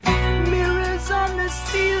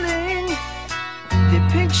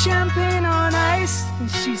advice. And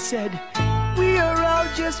she said, we are all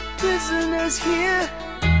just prisoners here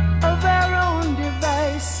of our own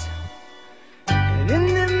device. And in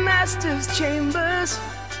the master's chambers,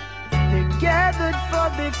 they're gathered for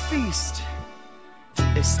the feast.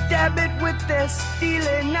 They stab it with their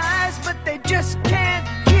steely knives, but they just can't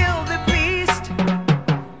kill the beast.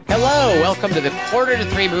 Hello, welcome to the Quarter to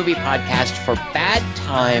Three movie podcast for Bad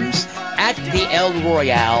Times at the El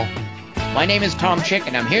Royale. My name is Tom Chick,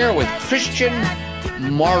 and I'm here with Christian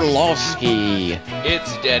Marlowski.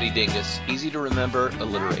 It's Daddy Dingus. Easy to remember,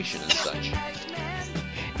 alliteration and such.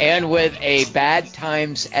 And with a Bad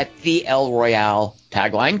Times at the El Royale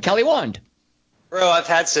tagline, Kelly Wand. Bro, I've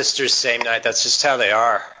had sisters same night. That's just how they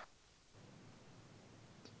are. Are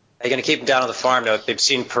you going to keep them down on the farm? No, they've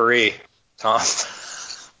seen Paris, Tom.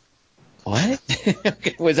 What?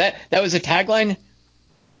 Was that was a tagline?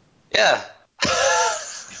 Yeah.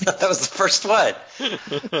 That was the first one.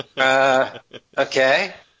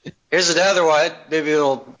 Okay. Here's another one. Maybe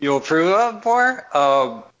you'll approve of more.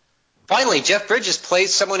 Finally, Jeff Bridges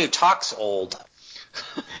plays someone who talks old.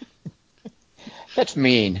 That's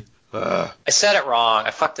mean. I said it wrong.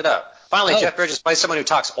 I fucked it up. Finally, Jeff Bridges plays someone who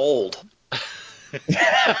talks old.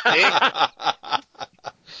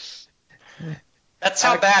 That's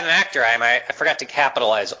how bad an actor I am. I forgot to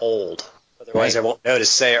capitalize old. Otherwise, I won't know to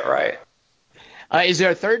say it right. Is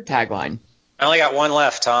there a third tagline? I only got one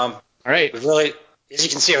left, Tom. All right. Really, as you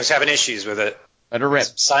can see, I was having issues with it. Let her rip.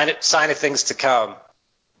 Sign of things to come.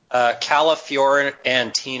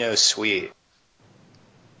 Califiorentino Suite.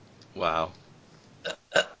 Wow.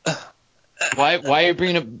 Why are you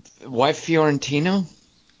bringing up Fiorentino?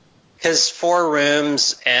 Because 4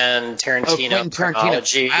 Rooms and Tarantino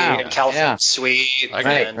chronology and California Suite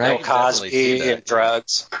and Bill Cosby and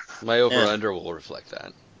drugs. My over-under will reflect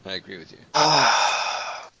that. I agree with you.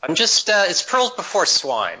 I'm just it's pearls before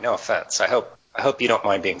swine. No offense. I hope you don't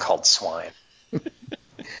mind being called swine.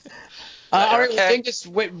 All right, okay. Just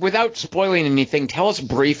without spoiling anything, tell us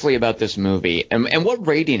briefly about this movie and what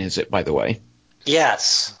rating is it, by the way?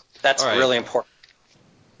 Yes, that's really important.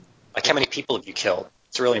 Like, how many people have you killed?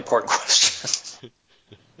 It's a really important question.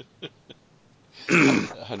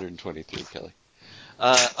 123, Kelly.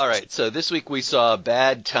 All right, so this week we saw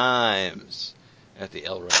Bad Times at the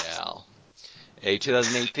El Royale, a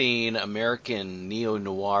 2018 American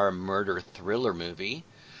neo-noir murder thriller movie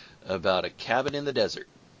about a cabin in the desert.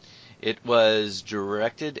 It was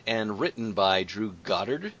directed and written by Drew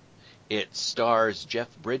Goddard. It stars Jeff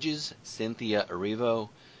Bridges, Cynthia Erivo,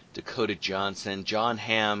 Dakota Johnson, John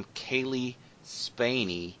Hamm, Kaylee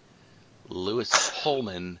Spaney, Lewis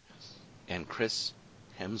Pullman, and Chris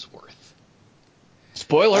Hemsworth.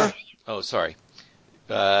 Spoiler. Sorry.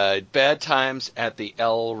 Bad Times at the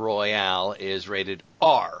El Royale is rated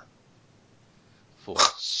R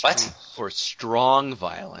for strong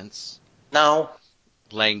violence. No.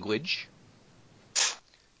 Language.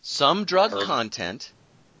 Some drug content.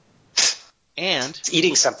 And it's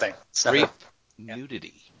eating something. Brief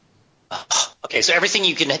nudity. Okay, so everything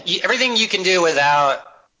you can do without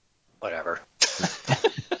whatever.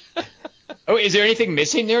 Is there anything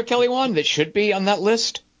missing there, Kelly Wand, that should be on that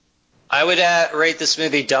list? I would rate this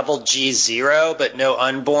movie double G0, but no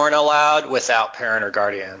unborn allowed without parent or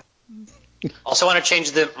guardian. Also want to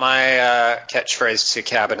change my catchphrase to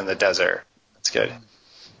cabin in the desert. That's good.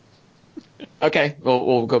 Okay,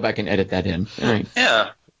 we'll go back and edit that in. All right. Yeah,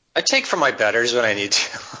 I take from my betters when I need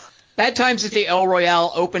to. Bad Times at the El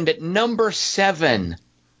Royale opened at number 7.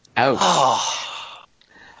 Ouch.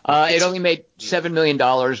 It only made $7 million,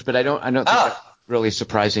 but I don't think that's really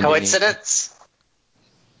surprising. Coincidence?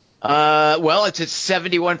 Well, it's at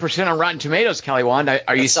 71% on Rotten Tomatoes, Kelly Wand.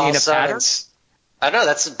 Are you seeing a pattern? I don't know.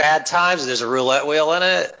 That's Bad Times. There's a roulette wheel in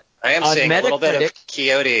it. I am seeing a little bit of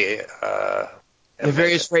Quixote. The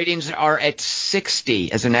various ratings are at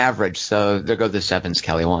 60 as an average, so there go the 7s,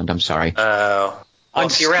 Kelly Wand. I'm sorry. Oh. Well,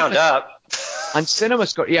 if you round up. On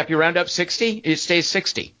CinemaScore, if you round up 60, it stays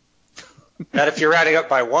 60. Not if you're rounding up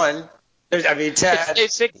by 1.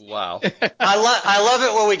 10. Wow. I love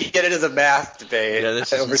it when we get into the math debate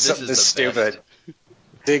over something this stupid.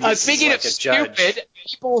 Speaking of stupid,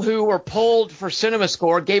 people who were polled for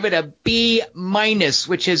CinemaScore gave it a B-,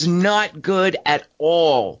 which is not good at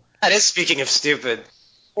all. That is speaking of stupid.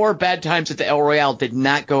 Or Bad Times at the El Royale did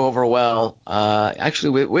not go over well,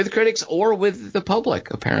 actually with critics or with the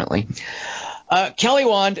public, apparently. Kelly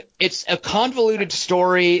Wand, it's a convoluted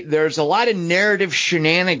story. There's a lot of narrative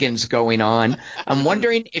shenanigans going on. I'm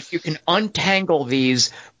wondering if you can untangle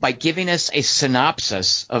these by giving us a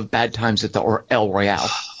synopsis of Bad Times at the El Royale.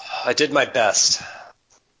 I did my best.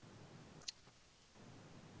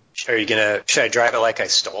 Should I drive it like I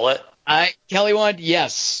stole it? Kelly Wand,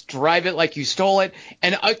 yes. Drive it like you stole it.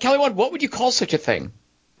 And Kelly Wand, what would you call such a thing?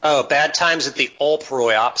 Oh, bad times at the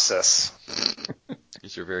Olproyopsis.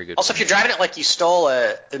 These are very good. Also, if you're driving it like you stole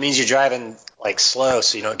it, it means you're driving like slow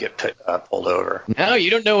so you don't get pulled over. No, you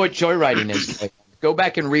don't know what joyriding is. Go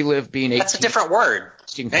back and relive being 18. That's a different word.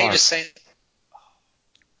 Now you're just saying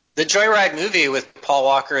the Joyride movie with Paul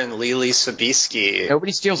Walker and Lily Sobieski.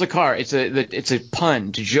 Nobody steals a car. It's a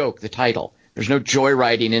pun to joke the title. There's no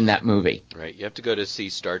joyriding in that movie. Right. You have to go to see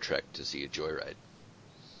Star Trek to see a joyride.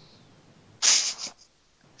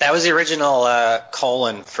 That was the original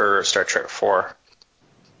colon for Star Trek 4.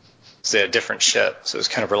 It's a different ship, so it was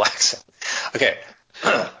kind of relaxing. Okay.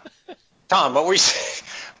 Tom, what were you saying?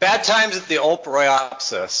 Bad times at the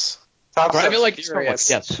Olproyopsis. Drive it like you stole it.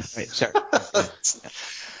 Yes. Right, sorry.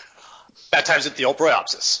 Bad times at the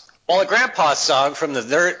Olproyopsis. While a grandpa song from the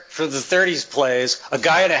 30s plays, a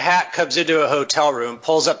guy in a hat comes into a hotel room,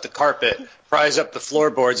 pulls up the carpet, pries up the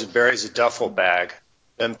floorboards, and buries a duffel bag,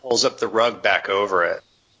 then pulls up the rug back over it.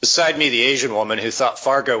 Beside me, the Asian woman who thought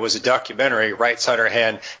Fargo was a documentary writes on her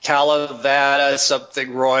hand, Calavada,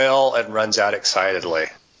 something royal, and runs out excitedly.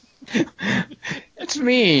 That's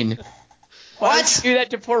mean. Why What? did you do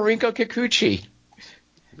that to poor Rinko Kikuchi?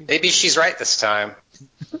 Maybe she's right this time.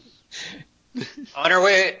 On her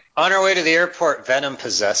way to the airport, Venom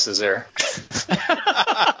possesses her.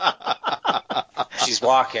 She's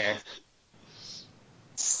walking.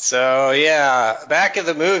 So, yeah, back in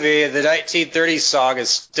the movie, the 1930s song is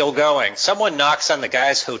still going. Someone knocks on the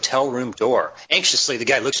guy's hotel room door. Anxiously, the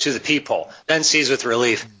guy looks through the peephole, then sees with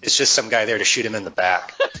relief it's just some guy there to shoot him in the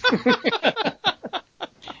back.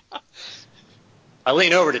 I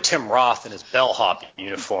lean over to Tim Roth in his bellhop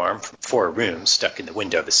uniform from 4 Rooms stuck in the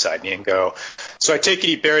window beside me and go, so I take it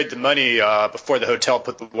he buried the money before the hotel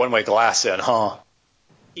put the one-way glass in, huh?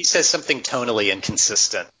 He says something tonally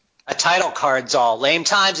inconsistent. A title card's all, lame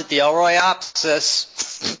times at the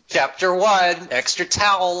Elroyopsis. Chapter 1, extra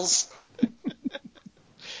towels.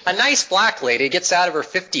 A nice black lady gets out of her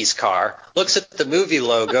 50s car, looks at the movie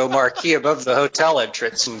logo marquee above the hotel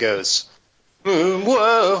entrance and goes,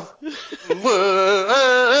 whoa,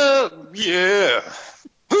 whoa, yeah.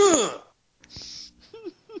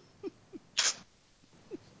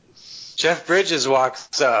 Jeff Bridges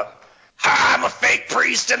walks up. I'm a fake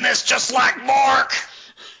priest in this just like Mork.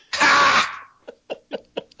 Ha!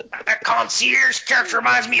 That concierge character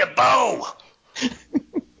reminds me of Bo.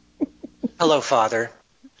 Hello, Father.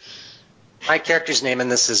 My character's name in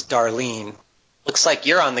this is Darlene. Looks like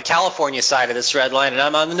you're on the California side of this red line and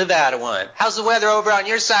I'm on the Nevada one. How's the weather over on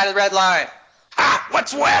your side of the red line? Ha!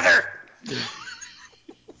 What's weather?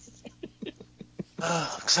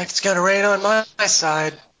 Looks like it's going to rain on my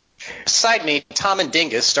side. Beside me, Tom and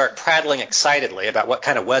Dingus start prattling excitedly about what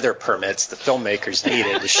kind of weather permits the filmmakers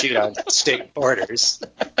needed to shoot on state borders.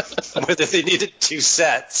 Whether they needed 2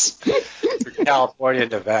 sets for California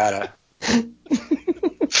and Nevada.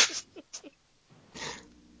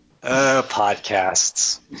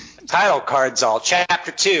 Podcasts. The title card's all.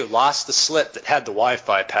 Chapter 2, lost the slip that had the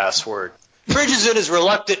Wi-Fi password. Bridges and his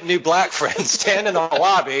reluctant new black friend stand in the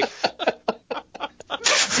lobby.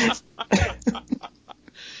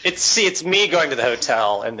 It's me going to the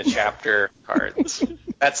hotel and the chapter cards.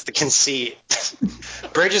 That's the conceit.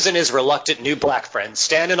 Bridges and his reluctant new black friend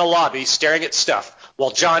stand in a lobby staring at stuff while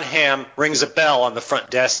John Hamm rings a bell on the front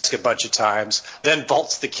desk a bunch of times, then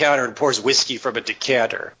vaults the counter and pours whiskey from a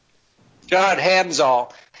decanter. John Hamm's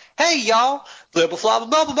all, hey, y'all, flibble flobble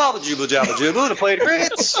bubble bubble jubble jabble jubble and a plate of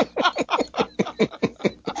grits.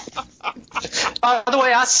 By the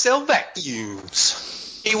way, I sell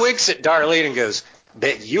vacuums. He winks at Darlene and goes,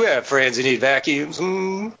 bet you have friends who need vacuums.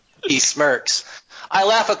 He smirks. I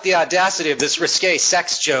laugh at the audacity of this risque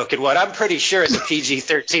sex joke in what I'm pretty sure is a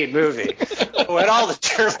PG-13 movie. When all the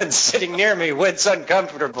Germans sitting near me wince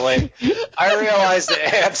uncomfortably, I realize that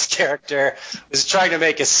Ham's character was trying to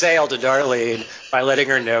make a sale to Darlene by letting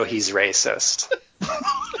her know he's racist.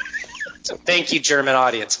 So thank you, German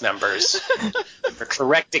audience members, for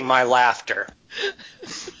correcting my laughter.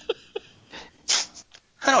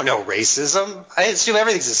 I don't know racism. I assume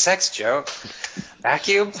everything's a sex joke.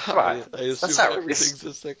 Vacuum? Come on. I assume everything's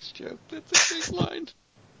a sex joke. That's a big line.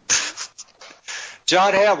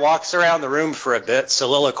 John Hamm walks around the room for a bit,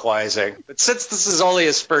 soliloquizing. But since this is only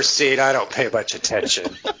his first scene, I don't pay much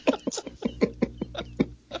attention.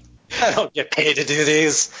 I don't get paid to do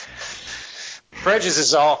these. Bridges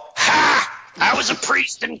is all, ha! I was a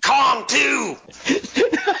priest in Kong, too!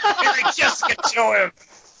 Mary Jessica to him!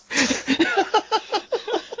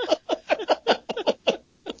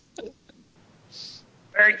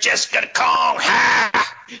 Mary Jessica to Kong,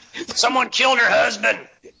 ha! Someone killed her husband.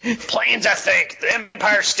 Planes, I think. The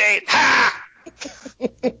Empire State. Ha!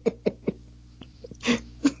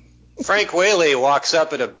 Frank Whaley walks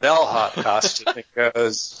up in a bellhop costume and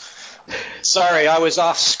goes, sorry, I was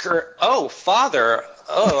off skirt. Oh, Father.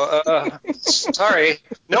 Sorry.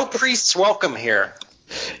 No priests welcome here.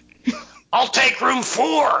 I'll take room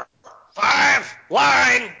 4. 5.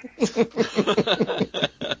 Line.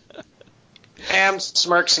 Ham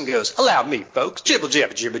smirks and goes, allow me, folks. Jibble,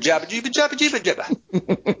 jabba, jibba, jabba, jibba, jabba, jibba, jibba.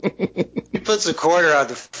 He puts a quarter on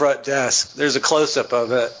the front desk. There's a close-up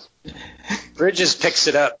of it. Bridges picks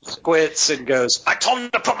it up, squints, and goes, I told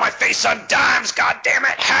him to put my face on dimes,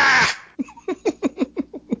 goddammit! Ha!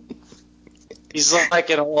 He's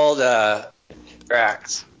like an old,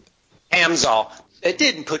 Drax. Ham's all, it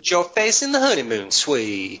didn't put your face in the honeymoon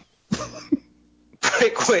suite.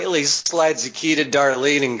 Frank Whaley slides the key to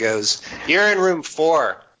Darlene and goes, you're in room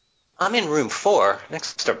 4. I'm in room 4,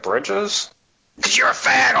 next to Bridges? Because you're a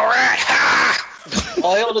fag, all right? Ha!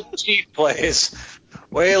 While the tea plays,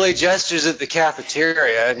 Whaley gestures at the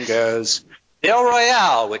cafeteria and goes, El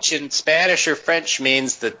Royale, which in Spanish or French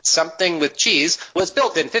means that something with cheese, was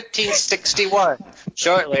built in 1561,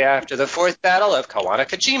 shortly after the Fourth Battle of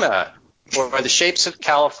Kawanakajima, where the shapes of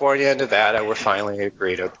California and Nevada were finally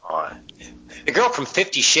agreed upon. The girl from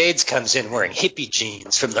 50 Shades comes in wearing hippie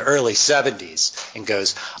jeans from the early 70s and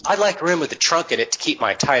goes, I'd like a room with a trunk in it to keep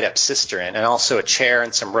my tied-up sister in, and also a chair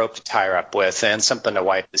and some rope to tie her up with, and something to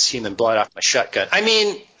wipe this human blood off my shotgun. I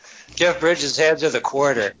mean, Jeff Bridges hands her the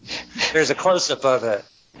quarter. There's a close-up of it.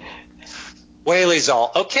 Whaley's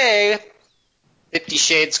all, okay, 50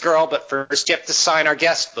 Shades girl, but first you have to sign our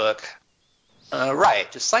guest book. Right,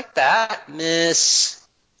 just like that, Miss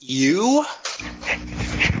You.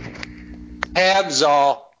 Ham's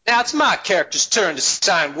all, now it's my character's turn to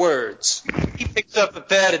sign words. He picks up a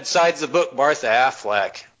pen and signs the book Martha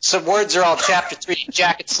Affleck. Some words are all chapter 3,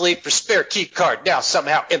 jacket sleeve for spare key card, now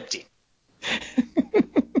somehow empty.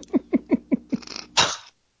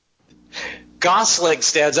 Gosling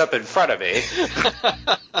stands up in front of me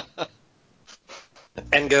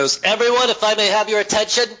and goes, everyone, if I may have your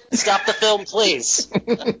attention, stop the film, please.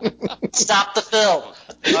 Stop the film.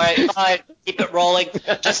 All right, fine. Keep it rolling.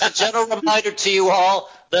 Just a general reminder to you all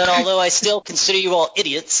that although I still consider you all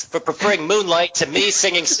idiots for preferring Moonlight to me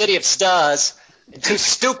singing City of Stars and too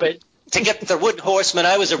stupid to get the Wooden Horseman,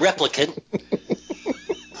 I was a replicant.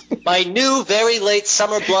 My new, very late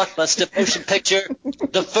summer blockbuster motion picture,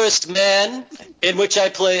 The First Man, in which I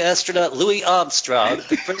play astronaut Louis Armstrong,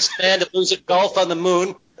 the first man to lose at golf on the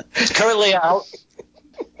moon, is currently out.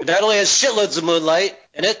 It not only has shitloads of moonlight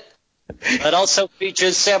in it, it also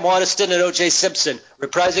features Sam Waterston and O.J. Simpson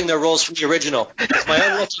reprising their roles from the original. It's my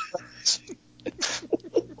own lucky friends.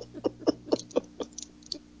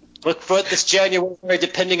 Look for it this January,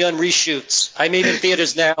 depending on reshoots. I'm in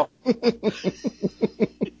theaters now.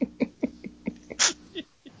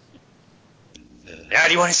 Now,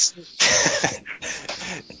 do you want to?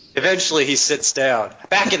 Eventually, he sits down.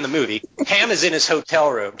 Back in the movie, Ham is in his hotel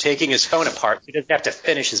room, taking his phone apart. He doesn't have to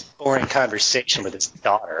finish his boring conversation with his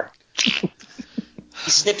daughter. He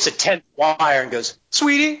snips a 10th wire and goes,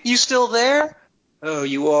 "Sweetie, you still there?" "Oh,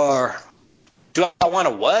 you are." "Do I want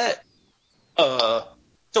a what?"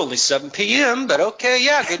 It's only 7 p.m., but okay,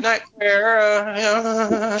 yeah, good night,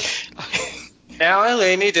 Claire. Now I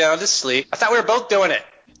lay me down to sleep. I thought we were both doing it.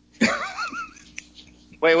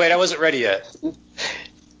 Wait, I wasn't ready yet.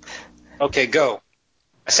 Okay, go.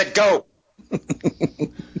 I said go.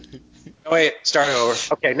 Oh, wait, start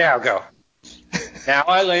over. Okay, now go. Now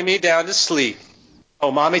I lay me down to sleep.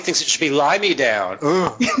 Oh, Mommy thinks it should be lie me down.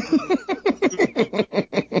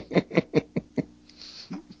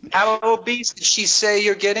 How obese did she say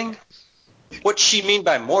you're getting? What's she mean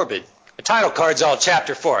by morbid? The title card's all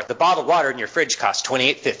chapter 4. The bottled water in your fridge costs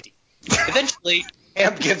 $28.50. Eventually,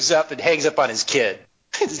 Ham gives up and hangs up on his kid.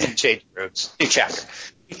 Change rooms. New chapter.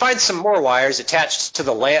 He finds some more wires attached to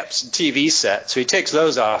the lamps and TV set, so he takes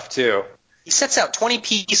those off too. He sets out 20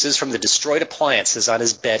 pieces from the destroyed appliances on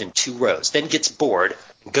his bed in 2 rows, then gets bored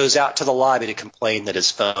and goes out to the lobby to complain that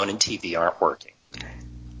his phone and TV aren't working.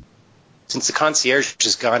 Since the concierge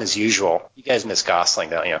is gone as usual, you guys miss Gosling,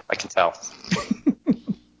 don't you? I can tell.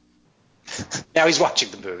 Now he's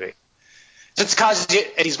watching the movie. And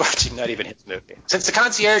he's watching not even his movie. Since the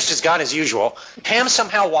concierge is gone as usual, Ham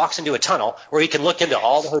somehow walks into a tunnel where he can look into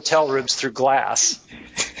all the hotel rooms through glass.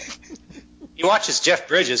 He watches Jeff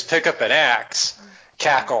Bridges pick up an axe,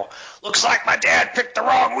 cackle. "Looks like my dad picked the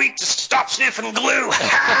wrong week to stop sniffing glue."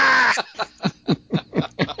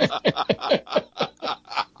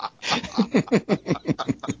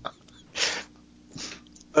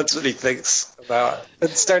 That's what he thinks about. And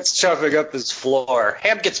starts chopping up his floor.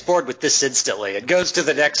 Ham gets bored with this instantly and goes to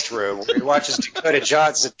the next room where he watches Dakota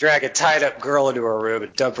Johnson drag a tied-up girl into her room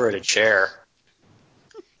and dump her in a chair.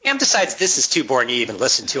 Ham decides this is too boring to even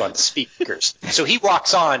listen to on the speakers, so he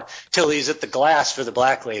walks on till he's at the glass for the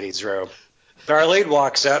black lady's room. Darlene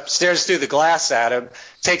walks up, stares through the glass at him,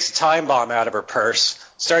 takes a time bomb out of her purse,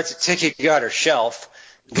 starts ticking on her shelf,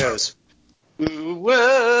 and goes,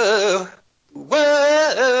 whoa,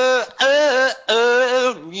 whoa,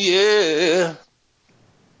 yeah.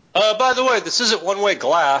 By the way, this isn't one-way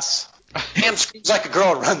glass. Ham screams like a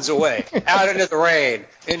girl and runs away, out into the rain,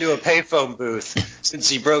 into a payphone booth, since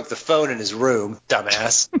he broke the phone in his room,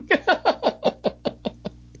 dumbass.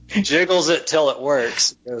 Jiggles it till it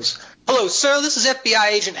works. Goes, hello, sir, this is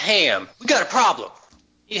FBI agent Ham. We got a problem.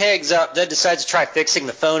 He hangs up, then decides to try fixing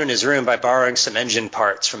the phone in his room by borrowing some engine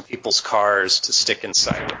parts from people's cars to stick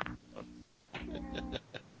inside it.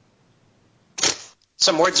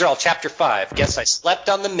 Some words are all chapter 5. Guess I slept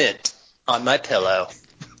on the mint on my pillow.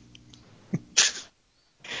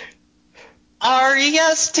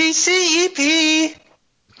 RESTCEP.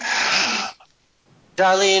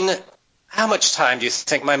 Darlene, how much time do you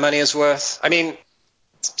think my money is worth? I mean,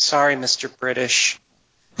 sorry, Mr. British.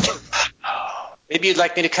 Maybe you'd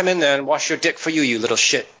like me to come in there and wash your dick for you, you little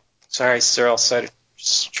shit. Sorry, sir, I'll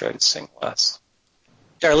just try to sing less.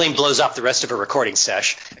 Darlene blows off the rest of her recording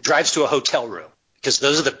sesh and drives to a hotel room, because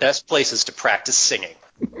those are the best places to practice singing.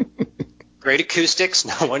 Great acoustics,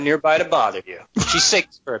 no one nearby to bother you. She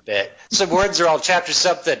sings for a bit. Some words are all chapter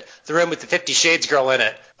something, the room with the 50 Shades girl in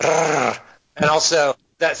it. And also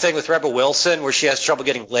that thing with Rebel Wilson where she has trouble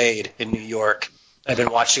getting laid in New York. I've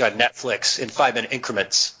been watching on Netflix in 5-minute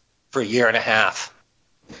increments for a year and a half.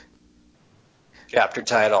 Chapter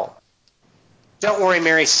title. Don't worry,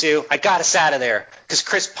 Mary Sue. I got us out of there because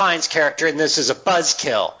Chris Pine's character in this is a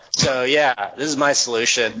buzzkill. So, yeah, this is my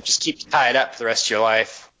solution. Just keep you tied up for the rest of your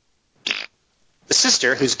life. The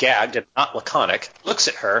sister, who's gagged and not laconic, looks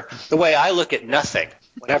at her the way I look at nothing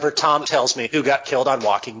whenever Tom tells me who got killed on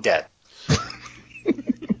Walking Dead.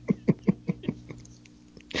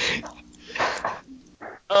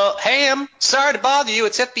 Ham, sorry to bother you.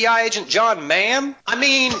 It's FBI agent John Ma'am. I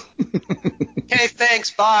mean, okay,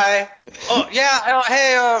 thanks, bye. Oh, yeah,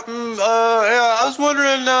 hey, yeah, I was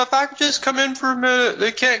wondering if I could just come in for a minute.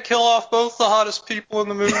 They can't kill off both the hottest people in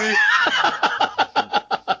the movie.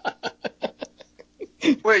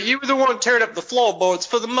 Wait, you were the one tearing up the floorboards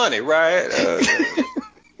for the money, right?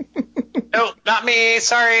 No, not me.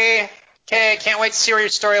 Sorry. Okay, can't wait to see where your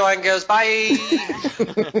storyline goes. Bye.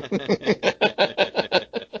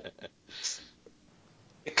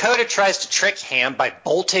 Dakota tries to trick Ham by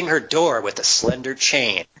bolting her door with a slender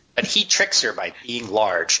chain, but he tricks her by being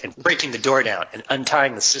large and breaking the door down and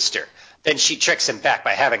untying the sister. Then she tricks him back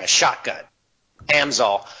by having a shotgun. Ham's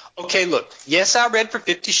all, okay, look, yes, I read for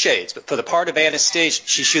 50 Shades, but for the part of Anastasia,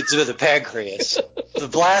 she shoots with a pancreas. The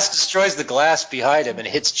blast destroys the glass behind him and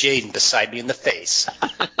hits Jaden beside me in the face.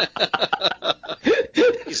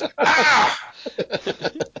 He's like, ah!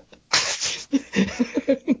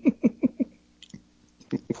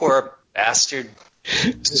 Poor bastard.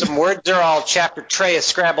 Some words are all chapter tray of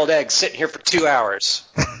scrambled eggs sitting here for 2 hours.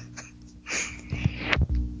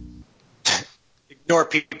 Ignore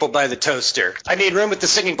people by the toaster. I need room with the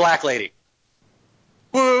singing black lady.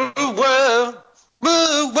 Whoa, whoa,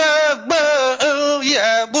 whoa, whoa, whoa,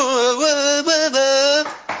 yeah, whoa, whoa, whoa, whoa.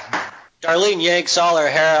 Darlene yanks all her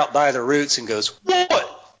hair out by the roots and goes, what?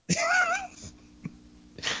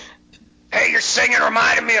 Hey, your singing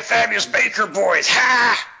reminded me of Fabulous Baker Boys.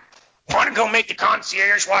 Ha! Want to go make the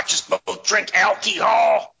concierge watch us both drink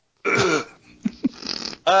alcohol? You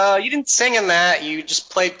didn't sing in that. You just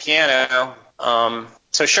played piano.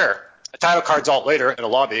 So sure. A title card's all later in a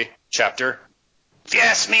lobby chapter. If you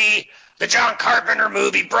ask me, the John Carpenter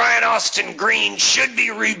movie Brian Austin Green should be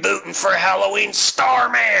rebooting for Halloween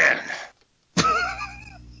Starman.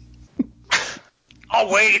 I'll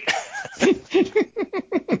wait.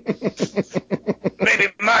 Maybe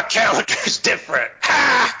my calendar's different.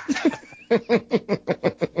 Ha!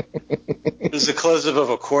 There's a close-up of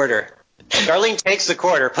a quarter. Darlene takes the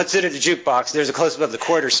quarter, puts it in a jukebox. There's a close-up of the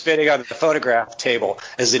quarter spinning on the phonograph table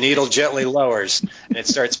as the needle gently lowers, and it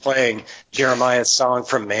starts playing Jeremiah's song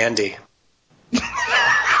from Mandy.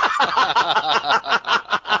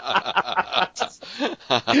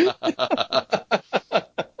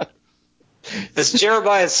 As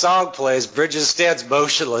Jeremiah's song plays, Bridges stands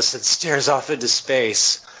motionless and stares off into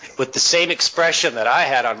space with the same expression that I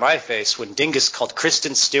had on my face when Dingus called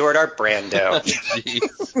Kristen Stewart our Brando.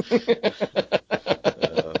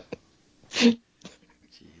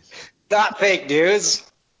 Not fake news.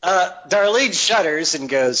 Darlene shudders and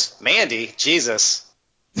goes, Mandy, Jesus.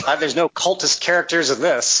 Glad there's no cultist characters in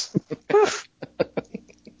this.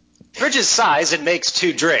 Bridges sighs and makes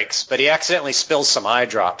 2 drinks, but he accidentally spills some eye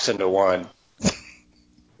drops into one.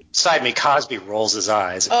 Beside me, Cosby rolls his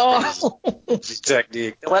eyes. Oh. His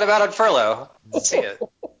technique. They let him out on furlough. Let's see it.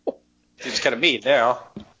 He's kind of mean now.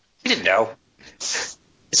 He didn't know. It's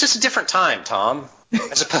just a different time, Tom,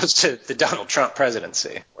 as opposed to the Donald Trump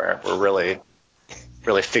presidency, where we're really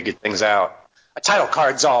figured things out. A title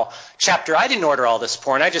card's all, chapter, I didn't order all this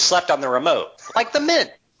porn, I just slept on the remote. Like the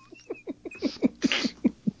Mint.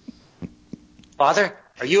 Father,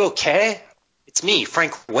 are you okay? It's me,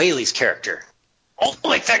 Frank Whaley's character.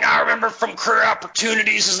 Only thing I remember from Career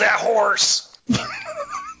Opportunities is that horse.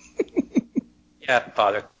 Yeah,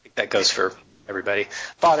 Father, I think that goes for everybody.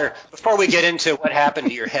 Father, before we get into what happened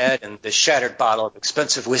to your head and this shattered bottle of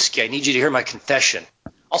expensive whiskey, I need you to hear my confession.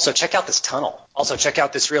 Also, check out this tunnel. Also, check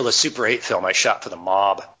out this reel of Super 8 film I shot for the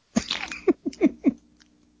mob.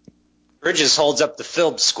 Bridges holds up the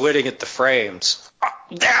film, squinting at the frames.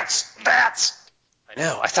 That's. I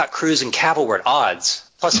know. I thought Cruise and Cavill were at odds.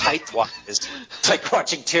 Plus, height-wise, it's like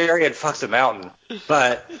watching Tyrion fuck the mountain.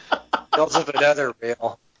 But builds up another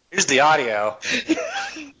reel. Here's the audio.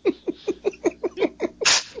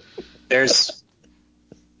 There's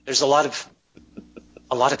a lot of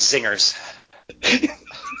zingers.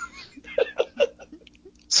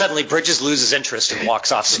 Suddenly, Bridges loses interest and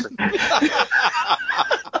walks off screen.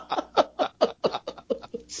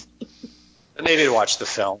 Maybe to watch the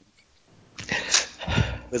film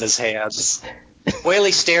with his hands.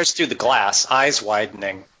 Whaley stares through the glass, eyes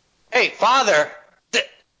widening. Hey, Father,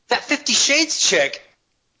 that 50 Shades chick,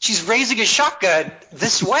 she's raising a shotgun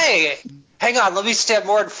this way. Hang on, let me stand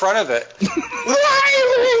more in front of it.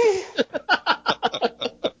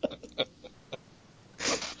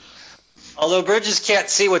 Although Bridges can't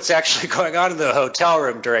see what's actually going on in the hotel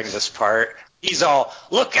room during this part, he's all,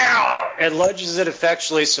 look out, and lunges it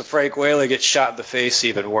effectually so Frank Whaley gets shot in the face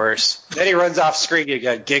even worse. Then he runs off screen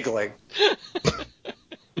again, giggling.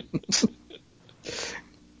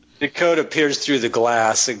 Dakota peers through the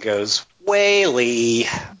glass and goes, Whaley.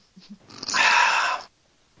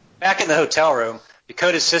 Back in the hotel room,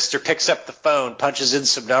 Dakota's sister picks up the phone, punches in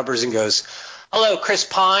some numbers, and goes, hello, Chris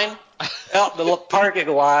Pine? Out in the parking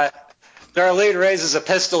lot. Darlene raises a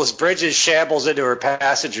pistol as Bridges shambles into her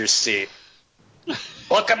passenger seat.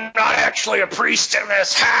 Look, I'm not actually a priest in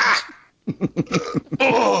this. Ha!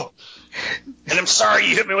 Oh. And I'm sorry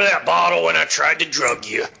you hit me with that bottle when I tried to drug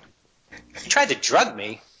you. You tried to drug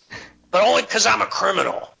me? But only because I'm a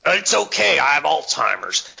criminal. It's okay, I have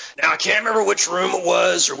Alzheimer's. Now, I can't remember which room it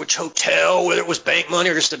was or which hotel, whether it was bank money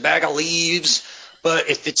or just a bag of leaves. But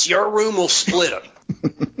if it's your room, we'll split them.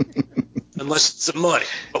 Unless it's the money.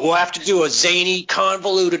 But we'll have to do a zany,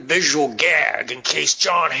 convoluted visual gag in case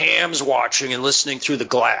John Hamm's watching and listening through the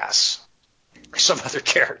glass. Or some other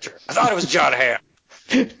character. I thought it was John Hamm.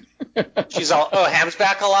 She's all, oh, Hamm's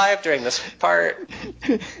back alive during this part.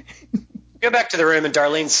 Go back to the room and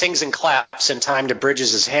Darlene sings and claps in time to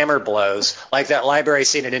Bridges' hammer blows, like that library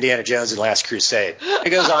scene in Indiana Jones and Last Crusade. It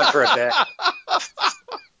goes on for a bit.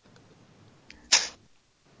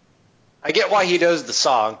 I get why he knows the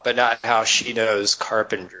song, but not how she knows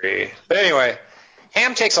carpentry. But anyway,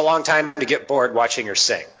 Hamm takes a long time to get bored watching her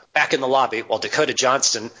sing. Back in the lobby, while Dakota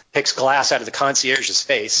Johnson picks glass out of the concierge's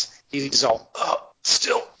face, he's all,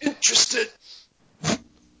 still interested.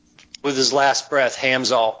 With his last breath,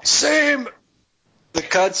 Hamm's all, same. The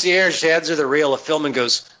concierge hands her the reel of film and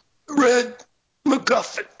goes, red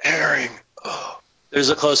MacGuffin herring. Oh. There's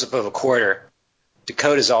a close-up of a quarter.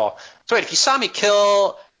 Dakota's all, so wait, if you saw me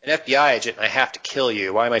kill an FBI agent and I have to kill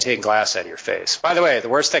you, why am I taking glass out of your face? By the way, the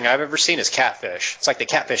worst thing I've ever seen is catfish. It's like they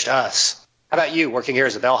catfished us. How about you working here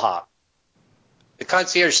as a bellhop? The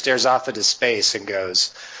concierge stares off into space and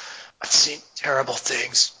goes, I've seen terrible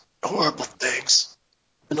things, horrible things.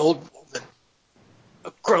 An old woman,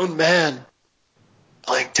 a grown man,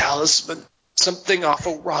 playing Talisman, something off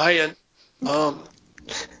Orion.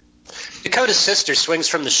 Dakota's sister swings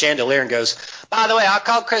from the chandelier and goes, by the way, I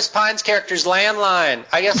called Chris Pine's character's landline.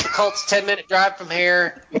 I guess the cult's 10-minute drive from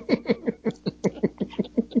here.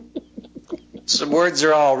 Some words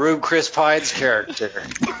are all Rube Chris Pine's character.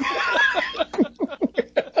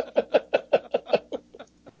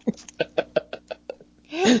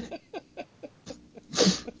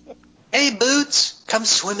 Hey, Boots, come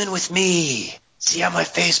swimming with me. See how my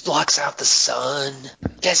face blocks out the sun? You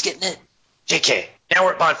guys getting it? JK, now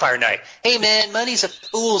we're at bonfire night. Hey, man, money's a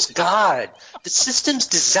fool's god. The system's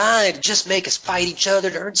designed to just make us fight each other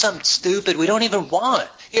to earn something stupid we don't even want.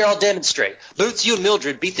 Here, I'll demonstrate. Boots, you and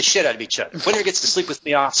Mildred beat the shit out of each other. Winner gets to sleep with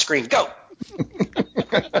me off screen. Go!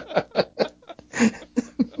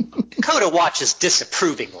 Dakota watches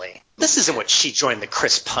disapprovingly. This isn't what she joined the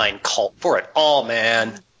Chris Pine cult for at all,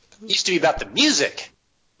 man. It used to be about the music.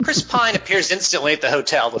 Chris Pine appears instantly at the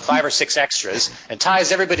hotel with 5 or 6 extras and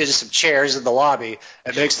ties everybody to some chairs in the lobby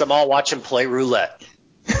and makes them all watch him play roulette.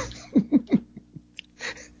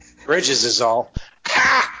 Bridges is all,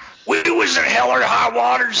 "Ha! We was in hell or high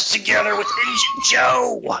waters together with Injun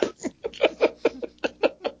Joe."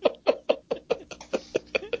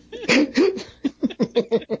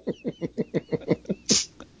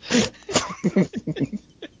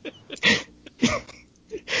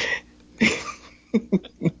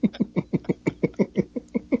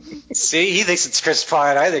 See, he thinks it's Chris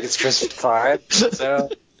Pine. I think it's Chris Pine. So,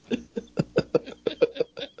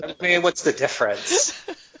 I mean, what's the difference?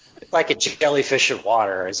 Like a jellyfish in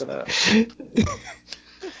water, isn't it?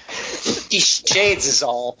 50 Shades is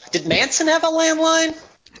all. Did Manson have a landline?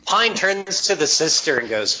 Pine turns to the sister and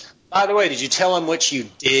goes, "By the way, did you tell him what you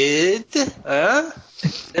did? Huh?"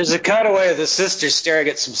 There's a cutaway of the sister staring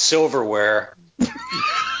at some silverware.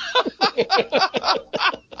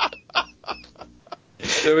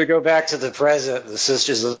 Then we go back to the present. The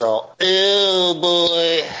sisters are all, "Oh,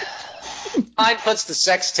 boy." Pine puts the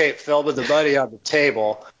sex tape film with the money on the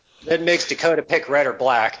table, then makes Dakota pick red or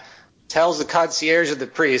black, tells the concierge and the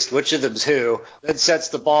priest which of them's who, then sets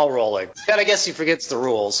the ball rolling. Then I guess he forgets the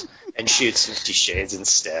rules and shoots 50 Shades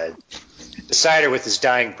instead. Decider with his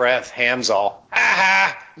dying breath, Ham's all, "Ha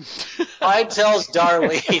ha!" Pine tells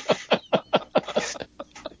Darlene...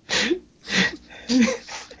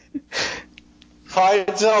 Pine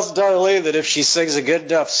tells Darlene that if she sings a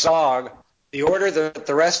good enough song, the order that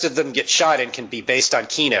the rest of them get shot in can be based on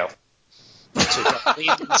Keno. So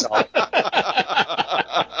Darlene is all...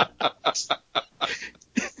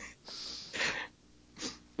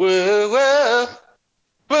 Whoa, whoa,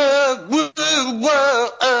 whoa, whoa, whoa,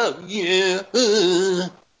 oh, yeah.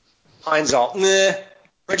 Pine's all, meh.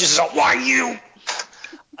 Bridges is all, "Why you?"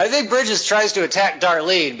 I think Bridges tries to attack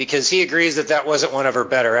Darlene because he agrees that that wasn't one of her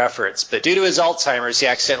better efforts, but due to his Alzheimer's, he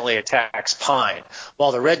accidentally attacks Pine,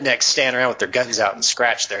 while the rednecks stand around with their guns out and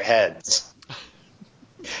scratch their heads.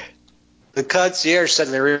 The concierge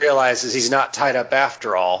suddenly realizes he's not tied up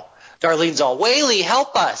after all. Darlene's all, "Whaley,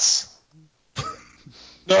 help us!"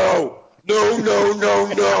 No, no, no, no,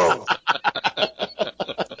 no.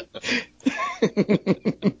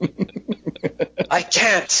 I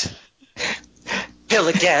can't. Kill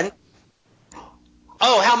again.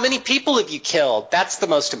 Oh, how many people have you killed? That's the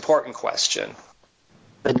most important question.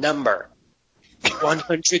 The number.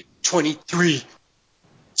 123.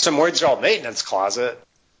 Some words are all maintenance closet.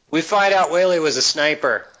 We find out Whaley was a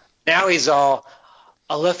sniper. Now he's all,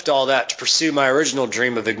 "I left all that to pursue my original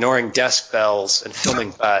dream of ignoring desk bells and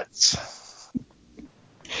filming butts."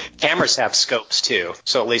 Cameras have scopes too,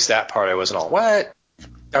 so at least that part I wasn't all, "What?"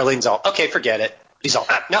 Darlene's all, "Okay, forget it." He's all,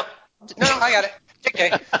 no, I got it.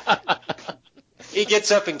 Okay. He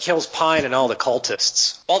gets up and kills Pine and all the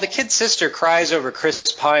cultists. While the kid's sister cries over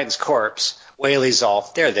Chris Pine's corpse, Whaley's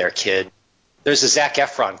all, there, kid. There's a Zac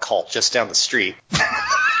Efron cult just down the street."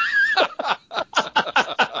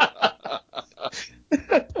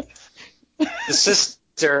 The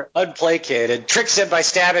sister, unplacated, tricks him by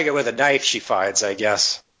stabbing it with a knife she finds, I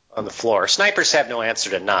guess, on the floor. Snipers have no answer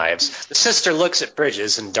to knives. The sister looks at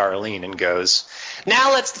Bridges and Darlene and goes,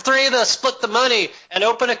 "Now let's the three of us split the money and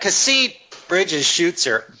open a casino." Bridges shoots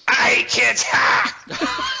her. "Aye, kids! Ha!"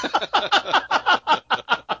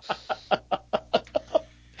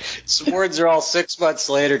 Some words are all 6 months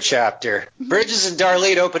later chapter. Bridges and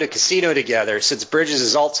Darlene open a casino together since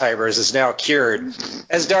Bridges' Alzheimer's is now cured.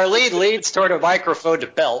 As Darlene leans toward a microphone to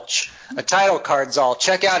belch, a title card's all,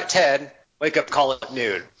 "Check out at 10, wake up call at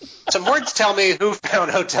noon." Some words tell me who found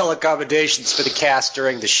hotel accommodations for the cast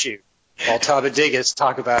during the shoot, while Tom and Dingus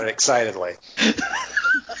talk about it excitedly.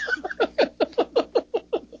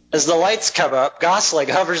 As the lights come up, Gosling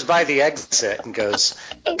hovers by the exit and goes,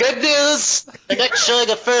 "Good news! The next showing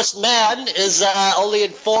of First Man is only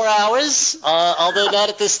in 4 hours, although not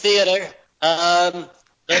at this theater. But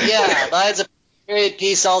yeah, mine's a period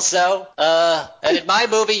piece also. And in my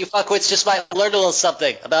movie, you fuckwits just might learn a little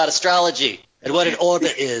something about astrology and what an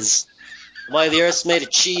orbit is, why the Earth's made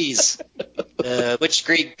of cheese, which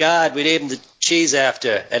Greek god we named the cheese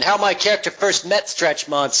after, and how my character first met Stretch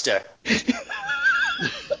Monster."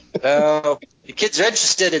 So, the kids are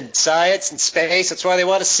interested in science and space. That's why they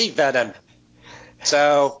want to see Venom.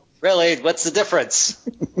 So, Really? What's the difference?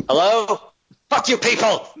 Hello? Fuck you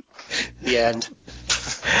people! The end.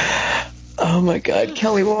 Oh my God,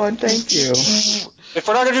 Kelly Wand, thank you. If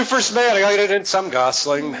we're not going to do First Man, I got to get in some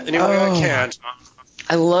Gosling. Anyway, I can.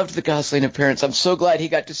 I loved the Gosling appearance. I'm so glad he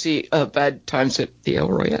got to see Bad Times at the El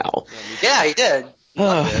Royale. Yeah, he did.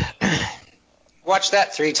 Watched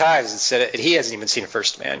that 3 times and said he hasn't even seen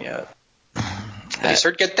First Man yet. But he's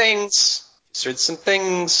heard good things. He's heard some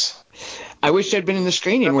things. I wish I'd been in the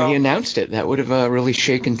screening where he announced it. That would have really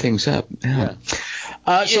shaken things up. Yeah.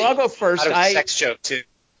 So I'll go first. Out of a sex joke, too.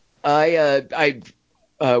 I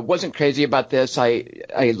wasn't crazy about this.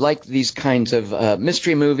 I like these kinds of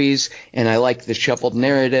mystery movies, and I like the shuffled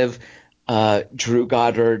narrative. Drew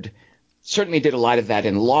Goddard certainly did a lot of that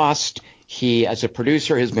in Lost. He, as a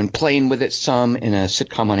producer, has been playing with it some in a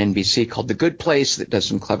sitcom on NBC called The Good Place that does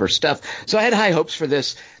some clever stuff. So I had high hopes for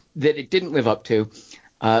this that it didn't live up to.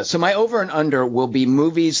 So my over and under will be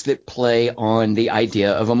movies that play on the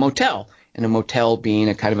idea of a motel, and a motel being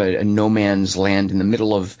a kind of a no man's land in the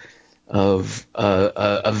middle of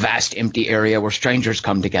a vast empty area where strangers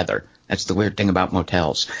come together. That's the weird thing about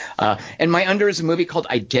motels. And my under is a movie called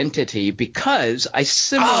Identity because I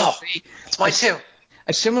similarly it's mine too.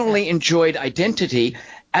 I similarly enjoyed Identity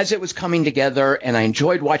as it was coming together, and I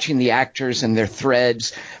enjoyed watching the actors and their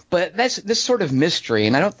threads. But that's this sort of mystery,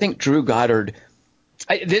 and I don't think Drew Goddard.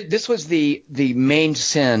 This was the main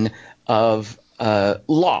sin of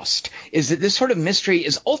Lost, is that this sort of mystery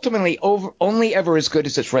is ultimately only ever as good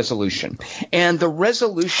as its resolution. And the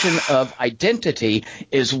resolution of Identity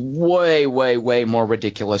is way, way, way more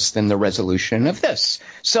ridiculous than the resolution of this.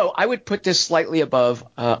 So I would put this slightly above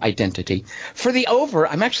Identity. For the over,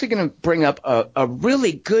 I'm actually going to bring up a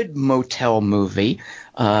really good motel movie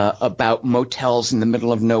about motels in the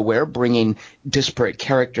middle of nowhere, bringing disparate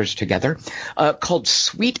characters together, called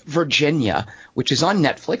Sweet Virginia, which is on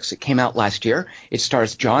Netflix. It came out last year. It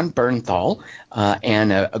stars John Bernthal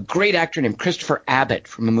and a great actor named Christopher Abbott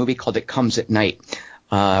from a movie called It Comes at Night.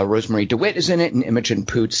 Rosemary DeWitt is in it, and Imogen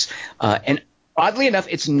Poots. And oddly enough,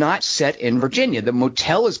 it's not set in Virginia. The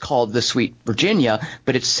motel is called the Sweet Virginia,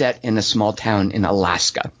 but it's set in a small town in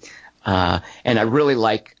Alaska. And I really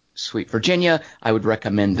like Sweet Virginia. I would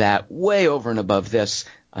recommend that way over and above this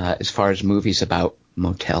as far as movies about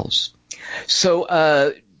motels.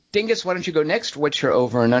 So, Dingus, why don't you go next? What's your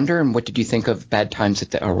over and under, and what did you think of Bad Times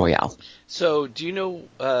at the El Royale? So, do you know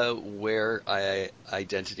where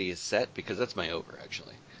Identity is set? Because that's my over,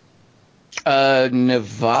 actually.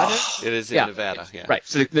 Nevada? It is in Nevada, yeah. Right,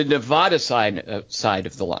 so the Nevada side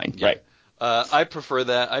of the line, yeah. Right. I prefer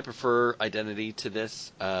that. I prefer Identity to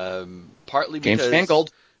this, partly James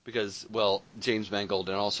Mangold. Because, well, James Mangold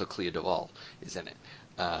and also Clea Duvall is in it.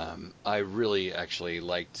 I really actually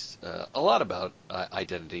liked a lot about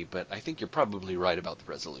Identity, but I think you're probably right about the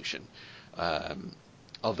resolution.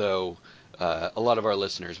 Although a lot of our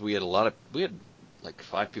listeners, we had like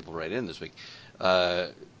 5 people write in this week,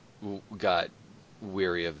 got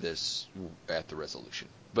weary of this at the resolution.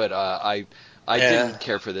 But I didn't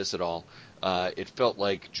care for this at all. It felt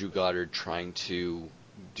like Drew Goddard trying to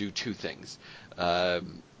do 2 things.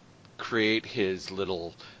 Create his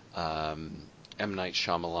little M. Night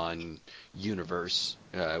Shyamalan universe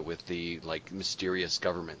with the like mysterious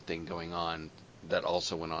government thing going on that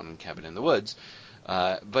also went on in Cabin in the Woods.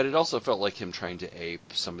 But it also felt like him trying to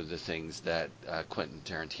ape some of the things that Quentin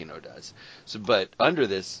Tarantino does. So, but under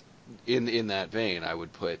this, in that vein, I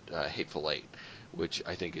would put Hateful Eight, which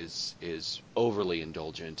I think is overly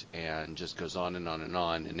indulgent and just goes on and on and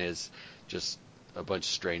on, and is just a bunch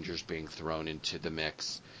of strangers being thrown into the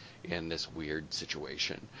mix in this weird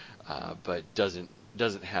situation, but doesn't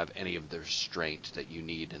have any of the restraint that you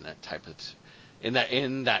need in that type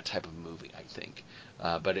of movie, I think.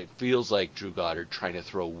 But it feels like Drew Goddard trying to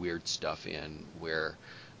throw weird stuff in where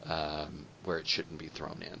it shouldn't be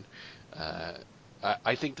thrown in.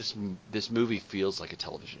 I think this movie feels like a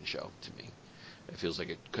television show to me. It feels like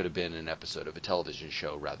it could have been an episode of a television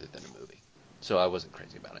show rather than a movie. So I wasn't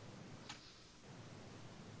crazy about it.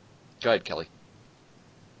 Go ahead, Kelly.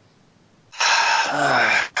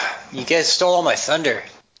 You guys stole all my thunder.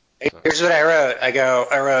 Here's what I wrote.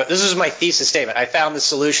 I wrote, this is my thesis statement. I found the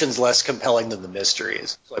solutions less compelling than the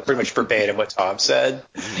mysteries. So I pretty much verbatim what Tom said.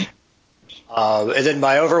 And then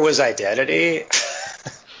my over was Identity.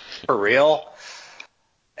 For real.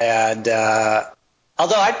 And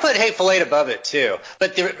although I'd put Hateful Eight above it too.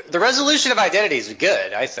 But the resolution of Identity is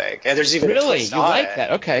good, I think. And there's even a twist you on like it.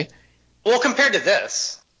 that? Okay. Well, compared to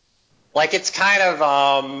this, like it's kind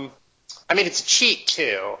of I mean, it's a cheat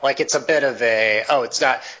too. Like it's a bit of it's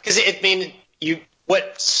not because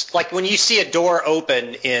when you see a door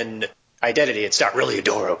open in identity. It's not really a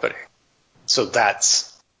door opening. So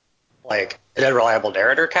that's like an unreliable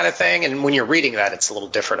narrator kind of thing. And when you're reading that, it's a little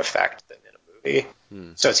different effect than in a movie.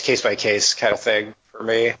 So it's case by case kind of thing for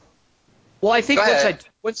me. Well, I think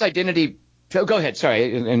once identity. So go ahead.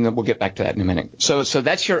 Sorry, and we'll get back to that in a minute. So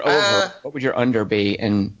that's your over. What would your under be,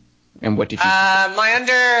 and what did you? My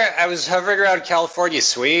under, I was hovering around California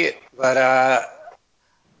Suite, but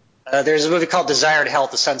there's a movie called Desired Hell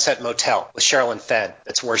at the Sunset Motel with Sherilyn Fenn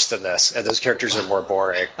that's worse than this, and those characters are more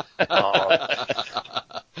boring.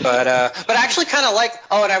 But I actually kind of like.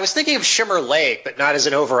 Oh, and I was thinking of Shimmer Lake, but not as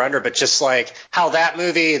an over/under, but just like how that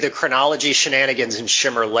movie, the chronology shenanigans in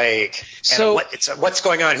Shimmer Lake, and what's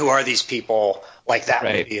going on, who are these people, like that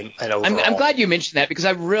movie, and overall. I'm glad you mentioned that because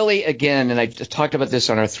I really, again, and I talked about this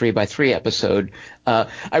on our 3x3 episode.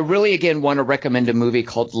 I really, again, want to recommend a movie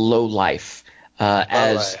called Low Life.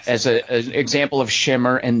 As an example of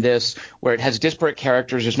Shimmer and this, where it has disparate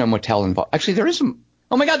characters, there's no motel involved. Actually, there is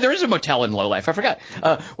there is a motel in Low Life. I forgot.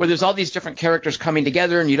 Where there's all these different characters coming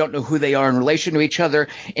together, and you don't know who they are in relation to each other.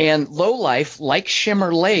 And Low Life, like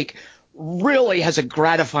Shimmer Lake, really has a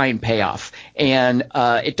gratifying payoff, and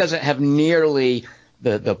it doesn't have nearly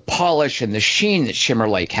the polish and the sheen that Shimmer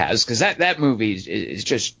Lake has, because that movie is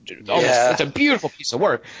just almost, it's a beautiful piece of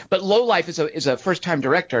work. But Low Life is a first-time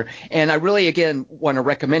director, and I really, again, want to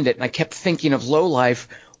recommend it. And I kept thinking of Low Life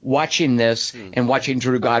watching this and watching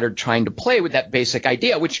Drew Goddard trying to play with that basic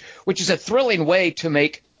idea, which is a thrilling way to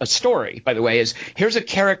make a story, by the way, is here's a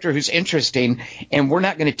character who's interesting, and we're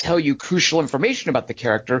not going to tell you crucial information about the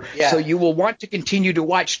character, so you will want to continue to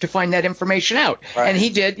watch to find that information out. Right. And he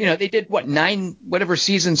did, they did, 9 whatever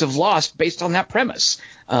seasons of Lost based on that premise.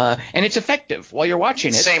 And it's effective while you're watching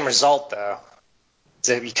it. Same result, though.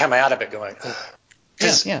 So you come out of it going,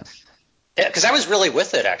 because I was really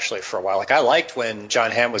with it, actually, for a while. Like, I liked when John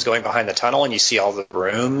Hamm was going behind the tunnel and you see all the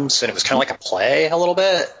rooms, and it was kind of like a play a little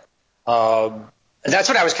bit. And that's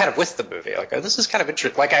what I was kind of with the movie. Like, oh, this is kind of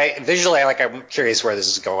interesting. Like, I'm curious where this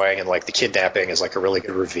is going, and like the kidnapping is like a really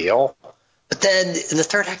good reveal. But then in the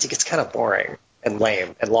third act, it gets kind of boring and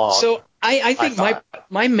lame and long. So I think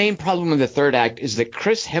my main problem with the third act is that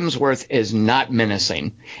Chris Hemsworth is not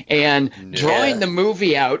menacing, and drawing the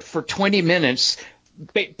movie out for 20 minutes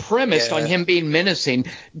premised on him being menacing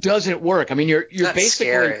doesn't work. I mean, you're basically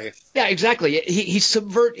scary. Yeah, exactly. He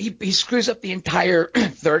screws up the entire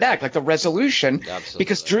third act, like the resolution,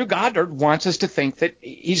 because Drew Goddard wants us to think that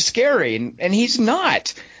he's scary, and he's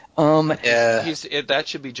not. That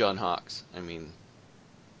should be John Hawkes. I mean,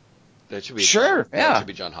 that should be that should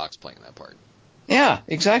be John Hawkes playing that part. Yeah,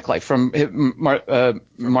 exactly. From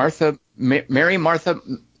Mary Martha.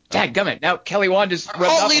 Dadgummit. Now Kelly Wand is. Are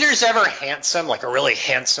cult leaders ever handsome? Like a really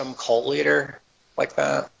handsome cult leader like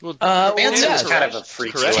that? Well, Manson's kind of a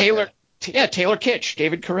freak. Taylor Kitsch,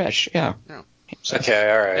 David Koresh. Yeah. Okay,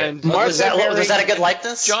 all right. And was that a good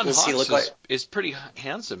likeness? John Hawkes is pretty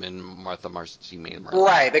handsome in Martha Marcy May.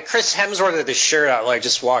 Right, but Chris Hemsworth with his shirt out, like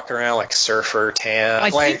just walking around like surfer tan. I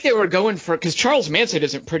think they were going for, because Charles Manson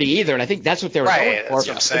isn't pretty either, and I think that's what they were going for.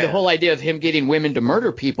 The whole idea of him getting women to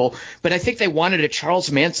murder people, but I think they wanted a Charles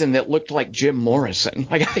Manson that looked like Jim Morrison.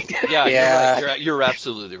 Like, I think. You're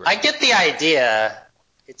absolutely right. I get the idea.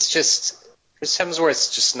 It's just Chris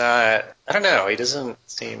Hemsworth's just not. I don't know. He doesn't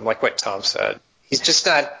seem like what Tom said. He's just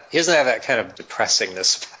not. He doesn't have that kind of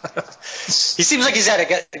depressingness. He seems like he's had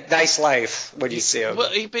a nice life when you see him. Well,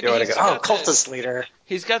 cultist leader.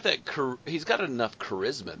 He's got that. He's got enough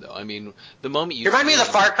charisma, though. I mean, the moment you remind me of the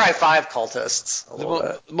Far Cry 5 cultists.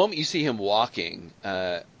 The moment you see him walking,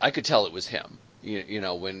 I could tell it was him. You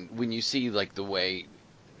know, when you see like the way.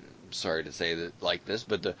 Sorry to say that like this,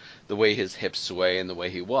 but the way his hips sway and the way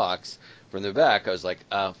he walks. From the back, I was like,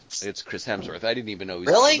 oh, it's Chris Hemsworth. I didn't even know he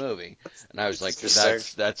was in the movie. And I was like,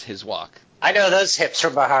 that's his walk. I know those hips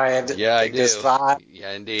from behind. Yeah, I do.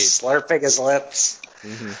 Yeah, indeed. Slurping his lips.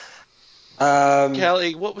 Mm-hmm.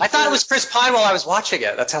 Kelly, I thought it was Chris Pine while I was watching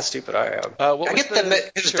it. That's how stupid I am.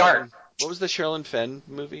 It was dark. What was the Sherilyn Fenn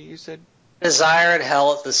movie you said? Desired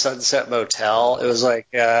Hell at the Sunset Motel. It was like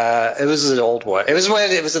it was an old one. It was when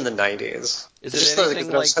it was in the 90s. Is it just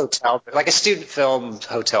anything like hotel, like a student film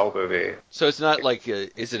hotel movie? So it's not like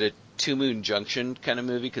is it a Two Moon Junction kind of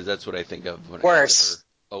movie? Because that's what I think of when worse.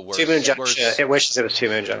 Worse. Two Moon Junction. It wishes it was Two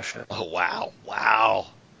Moon Junction. Oh wow.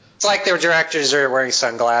 It's like their directors are wearing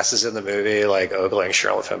sunglasses in the movie, like ogling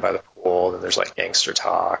Sherilyn Fenn by the pool, and there's like gangster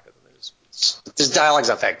talk. This dialogue's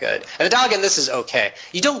not that good. And the dialogue in this is okay.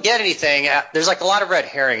 You don't get anything. There's like a lot of red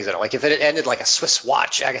herrings in it. Like if it had ended like a Swiss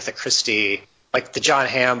Watch, Agatha Christie, like the John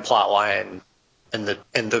Hamm plot line in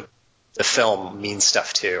the film means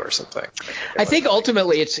stuff too or something. I think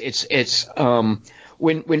ultimately it's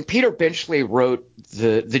when Peter Benchley wrote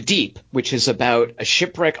the Deep, which is about a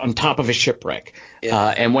shipwreck on top of a shipwreck,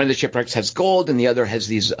 and one of the shipwrecks has gold and the other has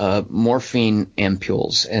these morphine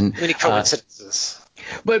ampules. And many coincidences.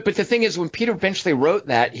 But the thing is, when Peter Benchley wrote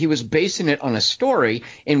that, he was basing it on a story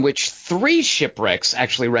in which 3 shipwrecks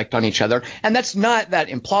actually wrecked on each other, and that's not that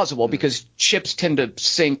implausible because ships tend to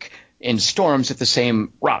sink in storms at the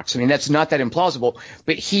same rocks. I mean, that's not that implausible,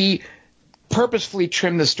 but he purposefully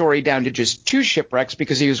trimmed the story down to just 2 shipwrecks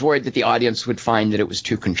because he was worried that the audience would find that it was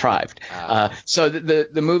too contrived. So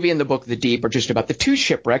the movie and the book The Deep are just about the 2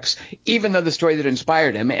 shipwrecks, even though the story that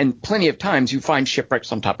inspired him, and plenty of times you find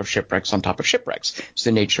shipwrecks on top of shipwrecks on top of shipwrecks. It's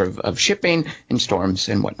the nature of shipping and storms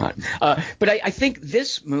and whatnot. But I think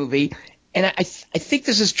this movie, and I think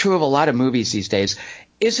this is true of a lot of movies these days,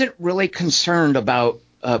 isn't really concerned about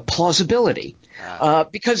plausibility.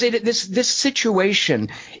 Because this situation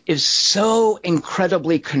is so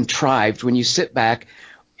incredibly contrived when you sit back.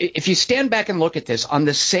 If you stand back and look at this, on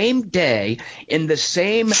the same day, in the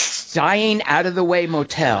same dying out-of-the-way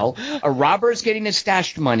motel, a robber is getting his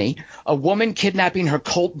stashed money, a woman kidnapping her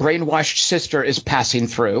cult brainwashed sister is passing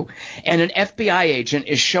through, and an FBI agent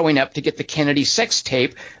is showing up to get the Kennedy sex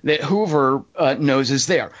tape that Hoover knows is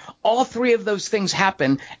there. All 3 of those things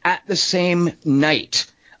happen at the same night.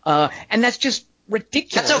 And that's just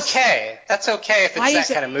ridiculous. That's okay if it's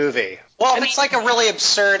that kind of movie. Well, if it's like a really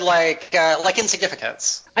absurd, like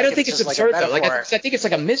Insignificance. I don't think it's absurd, though. I think it's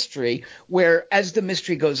like a mystery where, as the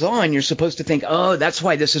mystery goes on, you're supposed to think, oh, that's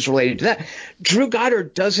why this is related to that. Drew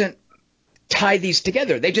Goddard doesn't tie these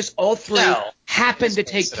together. They just all 3 happen to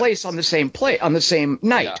take place on the same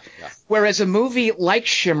night. Yeah. Whereas a movie like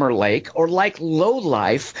Shimmer Lake or like Low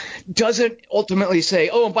Life doesn't ultimately say,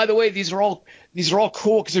 oh, and by the way, these are all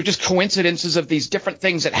cool because they're just coincidences of these different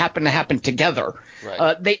things that happen together.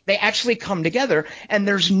 Right. They actually come together, and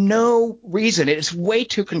there's no reason. It's way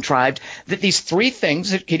too contrived that these 3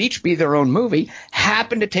 things that could each be their own movie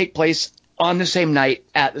happen to take place on the same night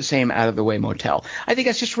at the same out-of-the-way motel. I think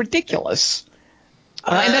that's just ridiculous.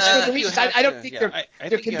 And that's one of the reasons I don't think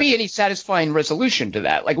there can be any satisfying resolution to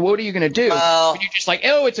that. Like, what are you going to do when you're just like,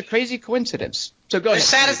 oh, it's a crazy coincidence? So go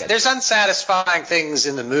ahead. There's unsatisfying things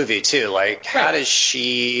in the movie, too. Like, how does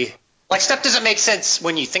she – like, stuff doesn't make sense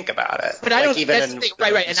when you think about it. But I don't – that's the thing.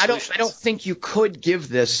 Right. And I don't think you could give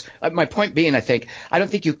this my point being, I don't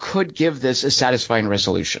think you could give this a satisfying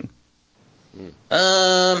resolution.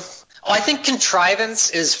 I think contrivance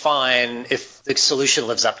is fine if the solution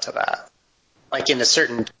lives up to that. Like in a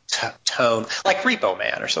certain tone, like Repo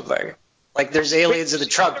Man or something. Like there's aliens in the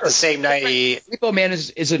trunk the same night. Repo Man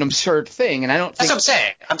is an absurd thing, and I don't think – That's what I'm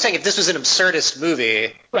saying. I'm saying if this was an absurdist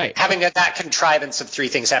movie, having that contrivance of 3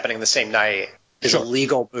 things happening the same night is a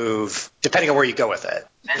legal move, depending on where you go with it.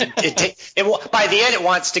 By the end, it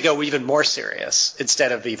wants to go even more serious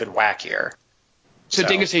instead of even wackier. So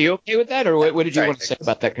Dingus, are you okay with that, or what did you want to say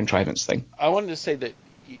about that contrivance thing? I wanted to say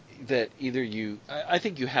that either you – I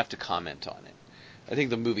think you have to comment on it. I think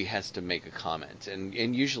the movie has to make a comment,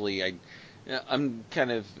 and usually I'm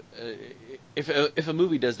kind of if a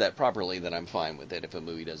movie does that properly, then I'm fine with it. If a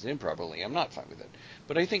movie does it improperly, I'm not fine with it.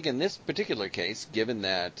 But I think in this particular case, given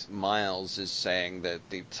that Miles is saying that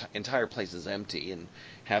the entire place is empty and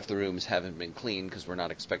half the rooms haven't been cleaned because we're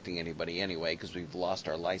not expecting anybody anyway because we've lost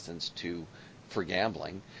our license for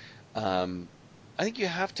gambling, I think you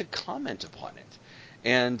have to comment upon it.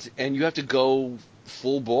 And you have to go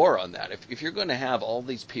full bore on that. If you're going to have all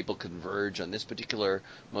these people converge on this particular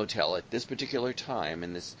motel at this particular time,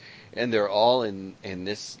 and they're all in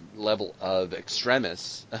this level of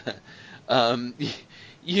extremis,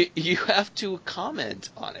 you have to comment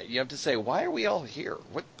on it. You have to say, why are we all here?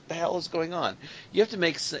 What the hell is going on? You have to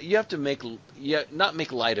not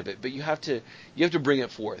make light of it, but you have to bring it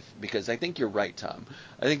forth, because I think you're right, Tom.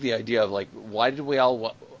 I think the idea of like, why did we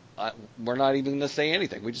all we're not even going to say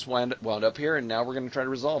anything. We just wound up here, and now we're going to try to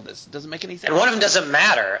resolve this. It doesn't make any sense. And one of them doesn't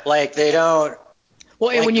matter. Like, they don't.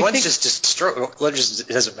 Well, and like, when you one's think, just destroy, it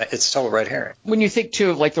doesn't. It's total red herring. When you think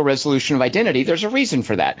too of like the resolution of identity, there's a reason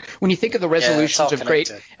for that. When you think of the resolutions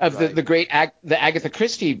of the Agatha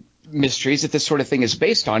Christie mysteries that this sort of thing is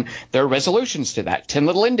based on, there are resolutions to that. 10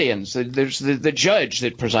 Little Indians, there's the judge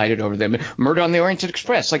that presided over them, Murder on the Orient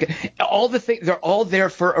Express, like all the things, they're all there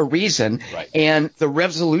for a reason, and the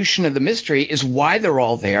resolution of the mystery is why they're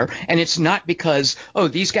all there, and it's not because, oh,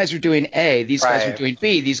 these guys are doing A, these guys are doing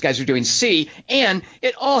B, these guys are doing C, and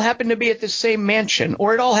it all happened to be at the same mansion,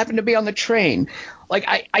 or it all happened to be on the train. Like,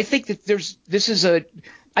 I think that this is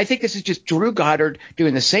I think this is just Drew Goddard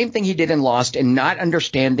doing the same thing he did in Lost and not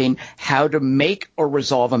understanding how to make or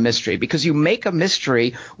resolve a mystery, because you make a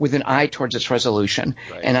mystery with an eye towards its resolution.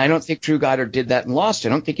 Right. And I don't think Drew Goddard did that in Lost. I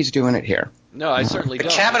don't think he's doing it here. No, I certainly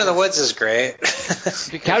don't. Cabin in the Woods is great.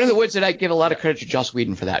 Cabin in the Woods, and I give a lot of credit to Joss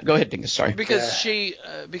Whedon for that. Go ahead, Dingus. Sorry. Because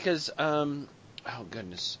Darlene,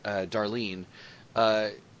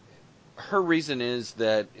 her reason is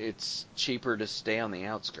that it's cheaper to stay on the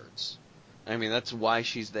outskirts. I mean, that's why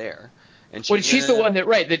she's there. And she's the one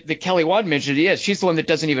that Kelly Wand mentioned. Yes, she's the one that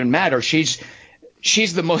doesn't even matter. She's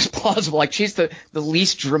the most plausible. Like, she's the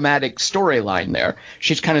least dramatic storyline there.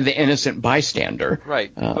 She's kind of the innocent bystander.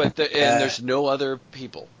 Right. And there's no other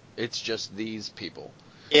people. It's just these people.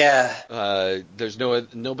 Yeah. There's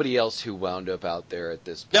nobody else who wound up out there at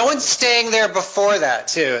this point. No one's staying there before that,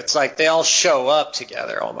 too. It's like they all show up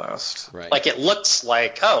together almost. Right. Like, it looks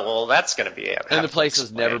like, oh, well, that's going to be it. And the place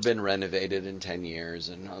has never been renovated in 10 years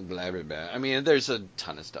and blah, blah, blah. I mean, there's a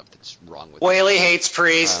ton of stuff that's wrong with it. Whaley hates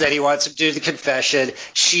Priest, that he wants to do the confession.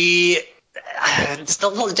 There's a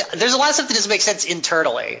lot of stuff that doesn't make sense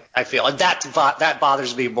internally, I feel. And that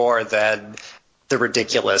bothers me more than the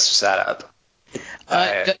ridiculous setup.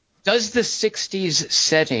 Does the 60s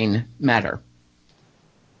setting matter?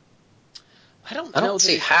 I don't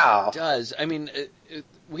see how it does. I mean,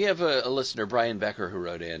 we have a listener, Brian Becker, who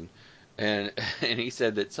wrote in, and he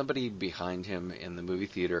said that somebody behind him in the movie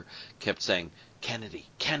theater kept saying, Kennedy,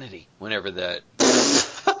 Kennedy, whenever they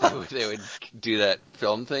would do that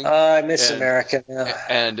film thing. I miss America now.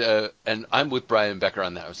 And I'm with Brian Becker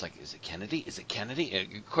on that. I was like, is it Kennedy? Is it Kennedy?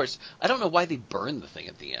 And of course, I don't know why they burned the thing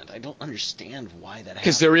at the end. I don't understand why that happened.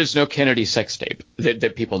 Because there is no Kennedy sex tape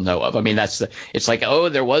that people know of. I mean, it's like, oh,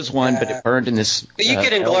 there was one, but it burned in this. But you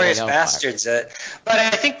get Inglourious Bastards it. But I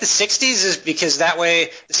think the 60s is because that way,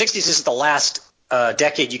 the 60s is the last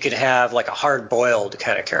decade you could have like a hard-boiled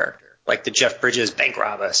kind of character. Like the Jeff Bridges bank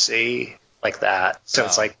rob us, see? Like that. So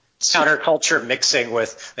it's like counterculture mixing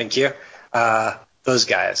with, thank you, those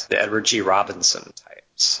guys, the Edward G. Robinson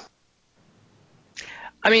types.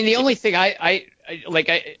 I mean, the only thing I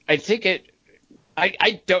think it,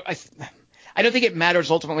 I don't think it matters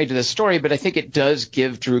ultimately to the story, but I think it does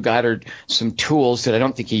give Drew Goddard some tools that I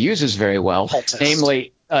don't think he uses very well,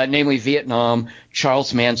 namely Vietnam,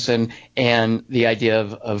 Charles Manson, and the idea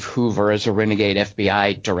of Hoover as a renegade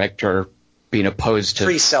FBI director being opposed to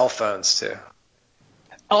pre-cell phones too.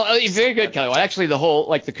 Oh, very good, Kelly. Well, actually, the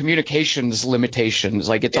whole the communications limitations.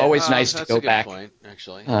 Like, it's always nice to go back. That's a good point,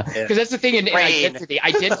 actually. Because that's the thing in Identity.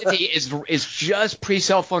 Identity is just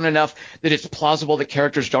pre-cell phone enough that it's plausible that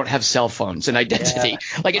characters don't have cell phones in Identity. Yeah.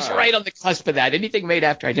 Like, it's right on the cusp of that. Anything made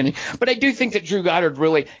after Identity. But I do think that Drew Goddard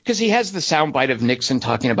really, because he has the soundbite of Nixon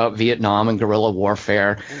talking about Vietnam and guerrilla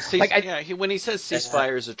warfare. And when he says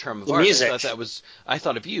ceasefire is a term of art, I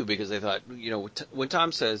thought of you, because I thought, when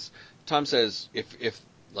Tom says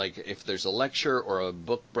if there's a lecture or a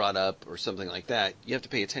book brought up or something like that, you have to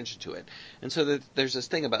pay attention to it. And so there's this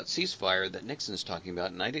thing about ceasefire that Nixon's talking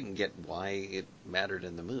about, and I didn't get why it mattered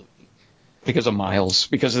in the movie. Because of Miles.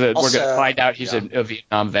 Because we're going to find out he's a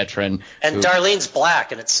Vietnam veteran. And Darlene's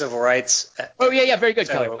black, and it's civil rights. Oh, yeah, very good,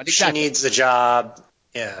 so Kelly. Exactly. She needs the job.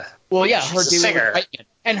 Yeah. Well, yeah, she's a singer.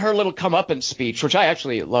 And her little comeuppance speech, which I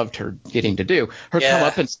actually loved her getting to do. Her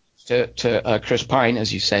comeuppance to Chris Pine,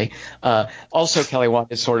 as you say. Also, Kelly Wand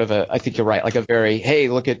is sort of I think you're right, like a very, hey,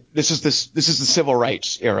 look at this is the civil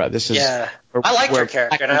rights era. This is I liked her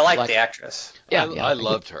character, and I liked the actress. Yeah, I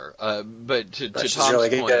loved her. But to Tom's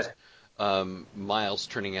really point, Miles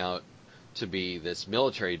turning out to be this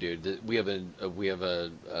military dude. We have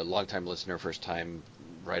a longtime listener, first time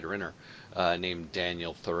writer in her, named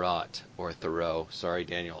Daniel Thoreau. Sorry,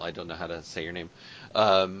 Daniel, I don't know how to say your name.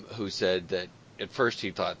 Who said that at first he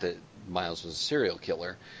thought that Miles was a serial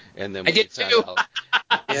killer, and then when he found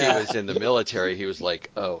out he was in the military, he was like,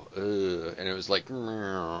 and it was like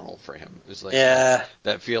for him. It was like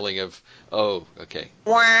that feeling of, okay.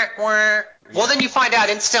 Well, then you find out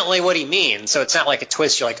instantly what he means, so it's not like a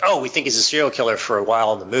twist. You're like, we think he's a serial killer for a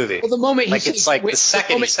while in the movie. Well, the moment he says, the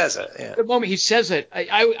second he says it. The moment he says it,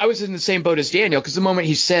 I was in the same boat as Daniel, because the moment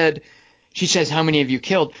she says, how many have you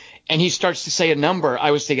killed? And he starts to say a number.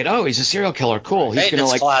 I was thinking, he's a serial killer. Cool. He's going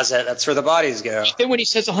to closet. That's where the bodies go. Then when he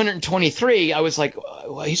says 123, I was like,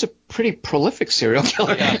 well, he's a pretty prolific serial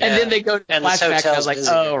killer. And then they go to flashback. And I was like,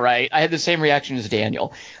 right. I had the same reaction as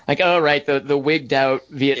Daniel. Like, right. The wigged out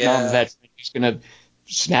Vietnam veteran. He's going to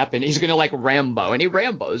snap in. He's going to like Rambo. And he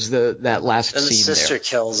Rambos that last scene there. And the sister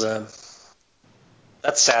kills him.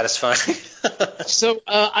 That's satisfying. So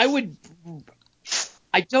I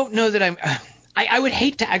don't know that I would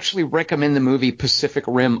hate to actually recommend the movie Pacific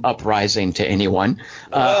Rim Uprising to anyone.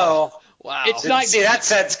 Wow. It's Didn't not see that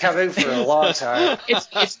sentence coming for a long time.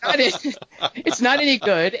 it's not any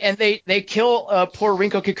good, and they kill poor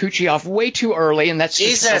Rinko Kikuchi off way too early, and that's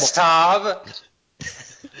just Jesus, Tom.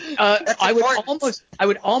 I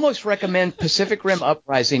would almost recommend Pacific Rim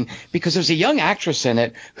Uprising because there's a young actress in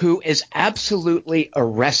it who is absolutely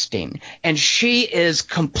arresting, and she is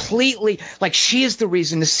completely she is the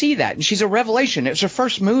reason to see that, and she's a revelation. It was her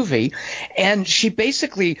first movie, and she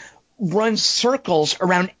basically runs circles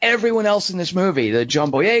around everyone else in this movie. The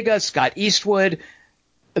John Boyega, Scott Eastwood,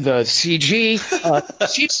 the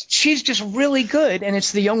CG. She's just really good, and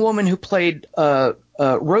it's the young woman who played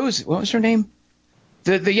Rose. What was her name?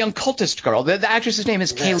 The young cultist girl. The actress's name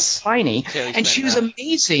is Kaylee Piney, and she was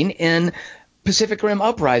amazing in Pacific Rim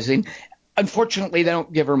Uprising. Unfortunately, they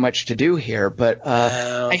don't give her much to do here, but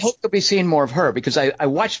I hope they'll be seeing more of her because I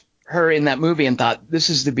watched her in that movie and thought this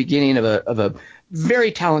is the beginning of a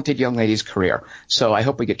very talented young lady's career. So I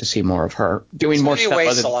hope we get to see more of her doing more stuff. It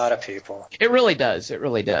wastes a lot of people. It really does. It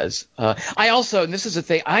really does. I also, and this is the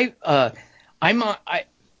thing, I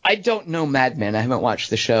don't know Mad Men. I haven't watched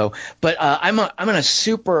the show, but I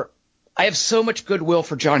have so much goodwill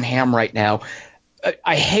for John Hamm right now.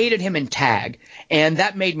 I hated him in Tag, and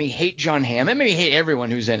that made me hate John Hamm. It made me hate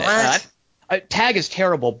everyone who's in it. Tag is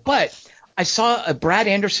terrible, but I saw a Brad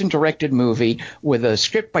Anderson directed movie with a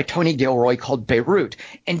script by Tony Gilroy called Beirut,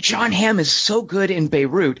 and John Hamm is so good in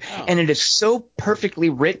Beirut, and it is so perfectly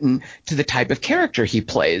written to the type of character he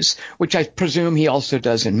plays, which I presume he also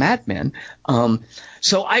does in Mad Men.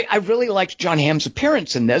 So I really liked John Hamm's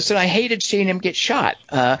appearance in this, and I hated seeing him get shot.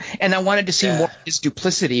 And I wanted to see more of his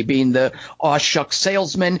duplicity, being the aw shucks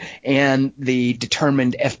salesman and the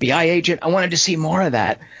determined FBI agent. I wanted to see more of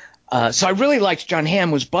that. So I really liked John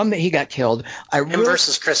Hamm. Was bummed that he got killed. Him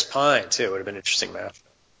versus Chris Pine, too, would have been an interesting match.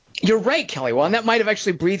 You're right, Kelly. Well, and that might have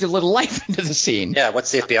actually breathed a little life into the scene. Yeah,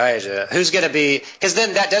 what's the FBI agent? Who's going to be – because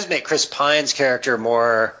then that does make Chris Pine's character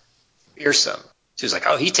more fearsome. She was like,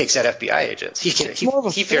 oh, he takes out FBI agents. He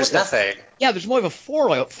fears nothing. Yeah, there's more of a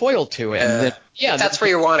foil to him. That's where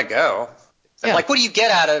you want to go. Yeah. Like, what do you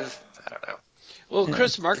get out of – I don't know. Well,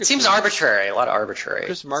 Chris Markinson – it seems arbitrary, a lot of arbitrary.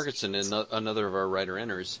 Chris Markinson, another of our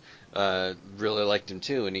writer-inners, really liked him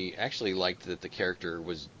too, and he actually liked that the character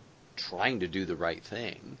was trying to do the right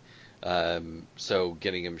thing. So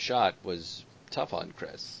getting him shot was tough on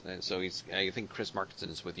Chris. And so I think Chris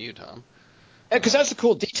Markinson is with you, Tom. Because that's a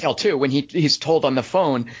cool detail too. When he's told on the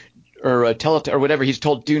phone or or whatever, he's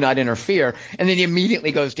told do not interfere, and then he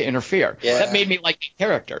immediately goes to interfere. Yeah. That made me like the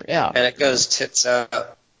character. Yeah. And it goes tits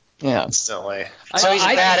up. Yeah. Instantly. So he's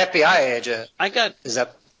a bad FBI agent. I got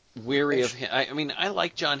weary of him. I mean, I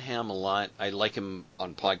like John Hamm a lot. I like him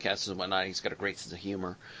on podcasts and whatnot. He's got a great sense of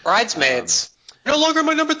humor. Bridesmaids. No longer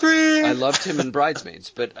my number 3. I loved him in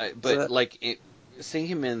Bridesmaids, but seeing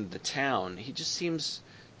him in The Town, he just seems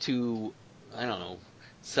to, I don't know,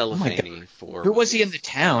 cellophane for. Who was he in The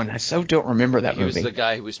Town? I so don't remember that movie. He was the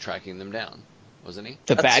guy who was tracking them down, wasn't he?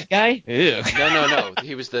 Bad guy? Ew. No.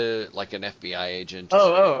 He was an FBI agent.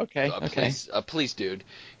 Okay. A police dude.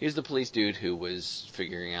 He was the police dude who was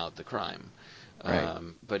figuring out the crime. Right.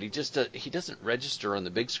 But he doesn't register on the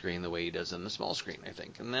big screen the way he does on the small screen, I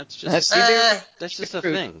think, and that's just a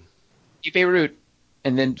thing. Beirut,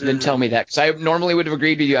 and then tell me that, because I normally would have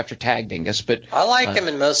agreed with you after Tag, Dingus, but I like him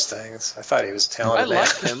in most things. I thought he was talented. I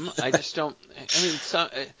like him. I just don't. I mean,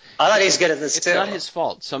 I thought he's good at this too. It's not his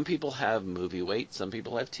fault. Some people have movie weight. Some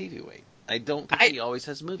people have TV weight. I don't think he always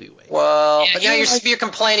has movie weight. Well, but now you're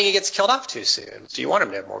complaining he gets killed off too soon, so you want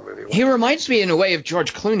him to have more movie weight. He reminds me in a way of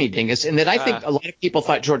George Clooney, Dingus, in that I think a lot of people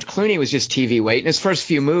thought George Clooney was just TV weight. In his first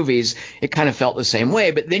few movies, it kind of felt the same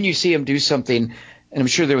way, but then you see him do something, and I'm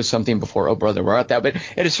sure there was something before Oh Brother, Where Art Thou, but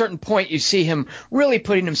at a certain point you see him really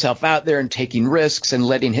putting himself out there and taking risks and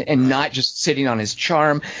and not just sitting on his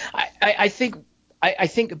charm. I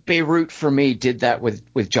think Beirut for me did that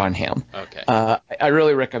with John Hamm. Okay. I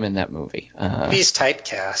really recommend that movie. He's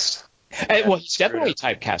typecast. Well, he's definitely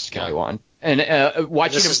typecast, Kelly Wand. And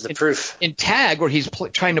watching this is the proof. In Tag, where he's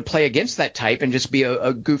trying to play against that type and just be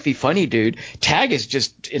a goofy, funny dude, Tag is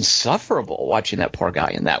just insufferable watching that poor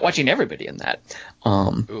guy in that, watching everybody in that.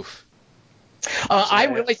 Oof. I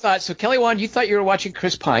really thought, so Kelly Wand, you thought you were watching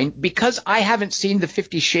Chris Pine. Because I haven't seen the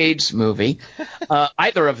 50 Shades movie,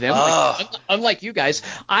 either of them, unlike you guys,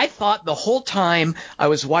 I thought the whole time I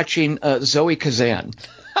was watching Zoe Kazan.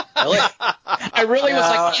 Really? I really was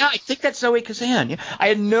like, I think that's Zoe Kazan. I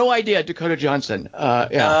had no idea Dakota Johnson.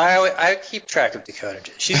 I keep track of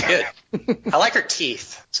Dakota. She's good. I like her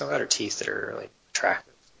teeth. Some about her teeth that are really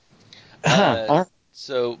attractive.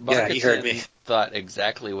 So Yeah, you heard me. Markinson thought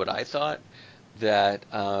exactly what I thought, that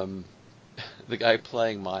the guy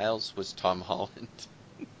playing Miles was Tom Holland.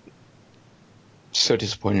 So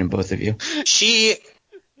disappointed in both of you. She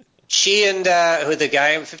and who the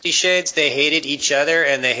guy in 50 Shades, they hated each other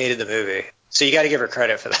and they hated the movie. So you got to give her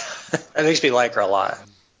credit for that. That makes me like her a lot.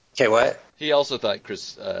 Okay, what? He also thought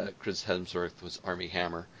Chris Hemsworth was Armie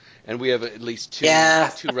Hammer, and we have at least two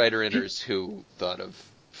writer-inners who thought of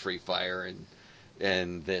Free Fire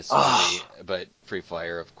and this movie, but Free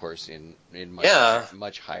Fire, of course, in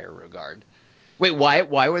much higher regard. Wait,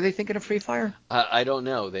 why were they thinking of Free Fire? I don't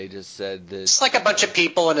know. They just said that It's like a bunch of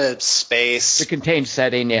people in a space. The contained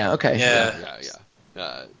setting, yeah, okay.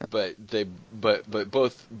 Yeah. But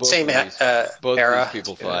both Same movies, both era. these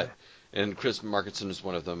people thought, and Chris Markinson is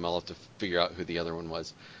one of them. I'll have to figure out who the other one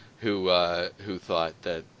was, who thought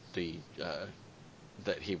that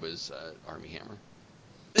that he was Armie Hammer.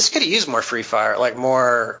 This could have used more Free Fire, like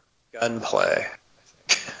more gunplay.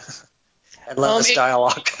 And less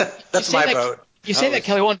dialogue. That's my vote. You say that,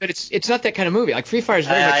 Kelly Wand, but it's not that kind of movie. Like Free Fire is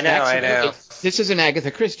very much I know. This is an Agatha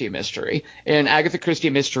Christie mystery, and Agatha Christie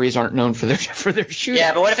mysteries aren't known for their shootout.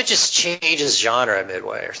 Yeah, but what if it just changes genre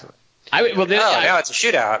midway or something? Now it's a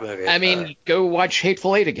shootout movie. I mean, go watch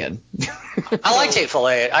Hateful Eight again. I liked Hateful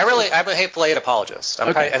Eight. I'm a Hateful Eight apologist.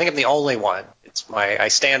 I think I'm the only one. I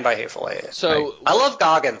stand by Hateful Eight. So I love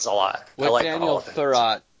Goggins a lot. What like Daniel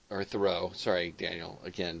Thoreau, sorry, Daniel,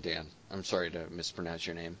 again, Dan, I'm sorry to mispronounce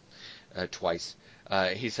your name twice.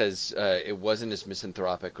 He says it wasn't as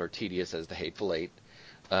misanthropic or tedious as The Hateful Eight.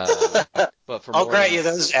 But for I'll grant you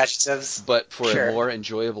those adjectives. But for a more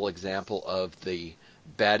enjoyable example of the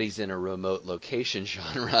baddies in a remote location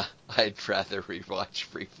genre, I'd rather rewatch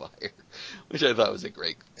Free Fire, which I thought was a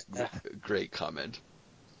great comment.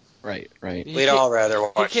 Right. We'd all rather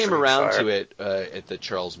watch. He came around to it at the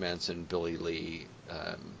Charles Manson, Billy Lee,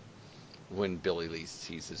 when Billy Lee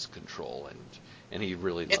seizes control, and he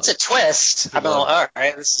really loved. It's a twist. All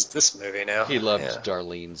right, this is this movie now. He loved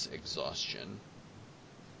Darlene's exhaustion.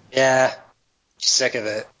 Yeah, sick of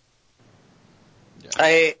it.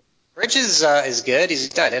 Yeah. Bridges is good.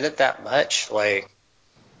 He's not in it that much. Like,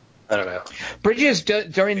 I don't know. Bridges,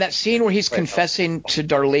 during that scene where he's confessing to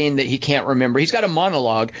Darlene that he can't remember, he's got a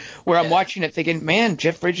monologue where I'm watching it thinking, man,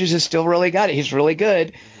 Jeff Bridges has still really got it. He's really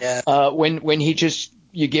good. Yeah. When he just,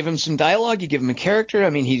 you give him some dialogue, you give him a character. I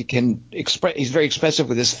mean, he can express. He's very expressive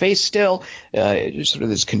with his face still. Sort of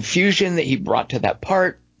this confusion that he brought to that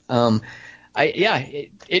part.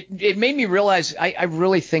 It made me realize I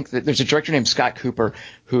really think that there's a director named Scott Cooper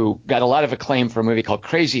who got a lot of acclaim for a movie called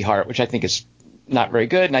Crazy Heart, which I think is not very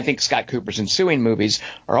good, and I think Scott Cooper's ensuing movies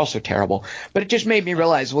are also terrible. But it just made me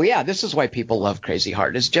realize, well, yeah, this is why people love Crazy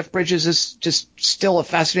Heart. Is Jeff Bridges is just still a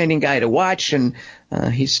fascinating guy to watch, and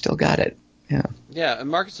he's still got it. Yeah. Yeah, and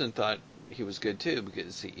Markinson thought he was good too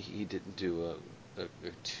because he didn't do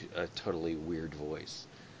a totally weird voice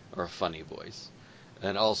or a funny voice.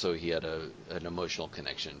 And also he had an emotional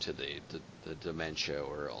connection to the dementia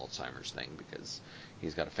or Alzheimer's thing because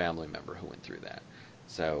he's got a family member who went through that.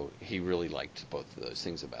 So he really liked both of those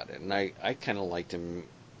things about it. And I kind of liked him.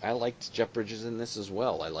 I liked Jeff Bridges in this as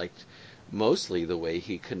well. I liked mostly the way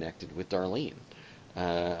he connected with Darlene.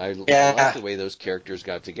 I liked the way those characters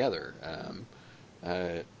got together.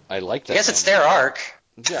 I liked that. I guess it's their arc.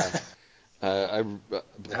 Yeah. I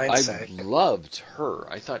loved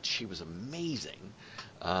her. I thought she was amazing.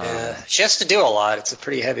 She has to do a lot. It's a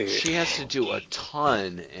pretty heavy movie. She has to do a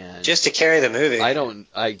ton, and just to carry the movie.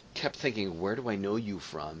 I kept thinking, where do I know you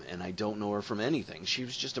from? And I don't know her from anything. She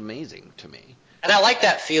was just amazing to me. And I like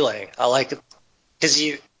that feeling. I like it because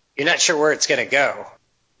you're not sure where it's going to go.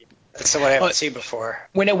 That's what I haven't seen before.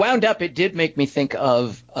 When it wound up, it did make me think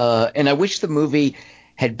of, and I wish the movie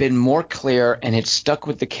had been more clear and had stuck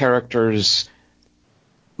with the characters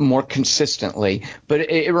more consistently, but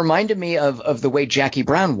it reminded me of the way Jackie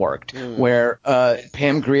Brown worked, where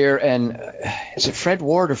Pam Grier and is it Fred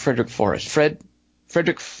Ward or Frederick Forrest?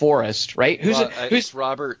 Frederick Forrest, right? Who's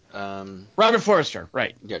Robert? Robert Forrester,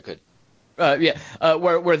 right? Yeah, good.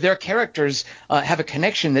 Where their characters have a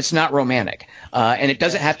connection that's not romantic, and it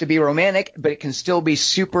doesn't have to be romantic, but it can still be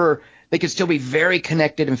super. They can still be very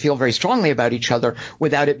connected and feel very strongly about each other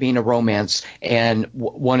without it being a romance. And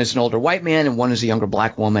one is an older white man and one is a younger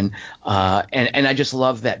black woman. And I just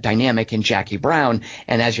love that dynamic in Jackie Brown.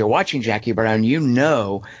 And as you're watching Jackie Brown, you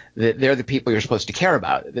know that they're the people you're supposed to care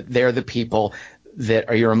about. That they're the people that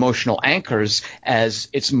are your emotional anchors as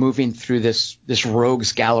it's moving through this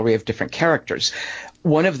rogues gallery of different characters.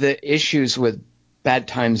 One of the issues with Bad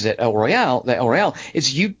Times at El Royale,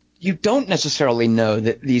 is you don't necessarily know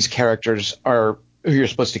that these characters are who you're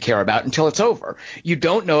supposed to care about until it's over. You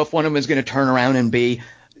don't know if one of them is going to turn around and be,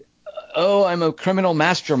 oh, I'm a criminal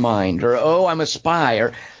mastermind, or oh, I'm a spy,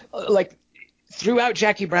 or like throughout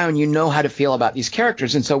Jackie Brown, you know how to feel about these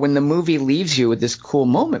characters. And so when the movie leaves you with this cool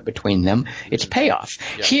moment between them, it's payoff.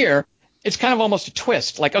 Yeah. Here, it's kind of almost a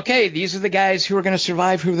twist. Like, okay, these are the guys who are going to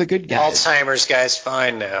survive, who are the good guys. Alzheimer's guy's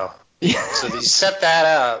fine now. So you set that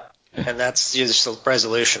up. And that's just a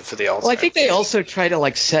resolution for the Alzheimer's. Well, I think they also try to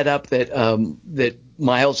like set up that that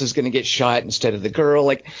Miles is going to get shot instead of the girl.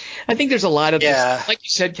 Like, I think there's a lot of this, like you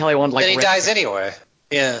said, Kelly. One like and he dies anyway.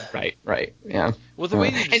 Yeah. Right. Yeah. Well, the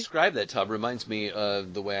way you describe that, Todd, reminds me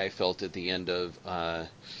of the way I felt at the end of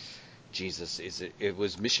it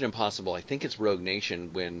was Mission Impossible. I think it's Rogue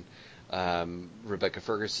Nation when Rebecca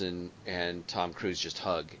Ferguson and Tom Cruise just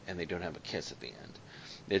hug and they don't have a kiss at the end.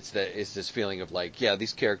 It's this feeling of like, yeah,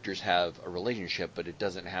 these characters have a relationship, but it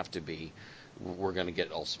doesn't have to be we're going to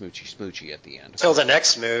get all smoochy at the end. Till the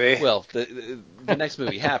next movie. Well, the next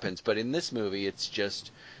movie happens, but in this movie, it's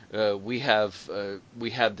just we have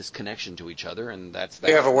this connection to each other, and that's that.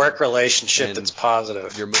 We have a work relationship that's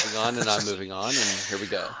positive. You're moving on, and I'm moving on, and here we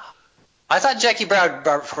go. I thought Jackie Brown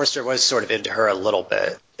Forster was sort of into her a little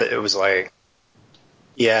bit, but it was like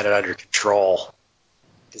he had it under control.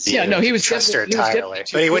 He was trust her entirely,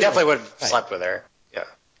 but he definitely would have slept with her. Yeah.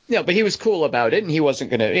 Yeah, but he was cool about it, and he wasn't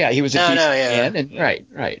gonna. Yeah, he was a decent man, and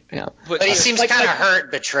right. Yeah. But he seems kind of hurt,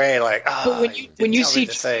 betrayed. Like, but when you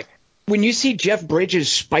see Jeff Bridges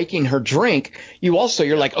spiking her drink, you're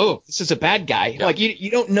like, oh, this is a bad guy. Yeah. Like you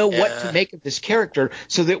don't know what to make of this character,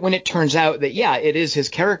 so that when it turns out that it is his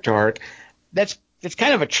character arc, that's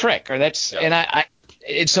kind of a trick, or that's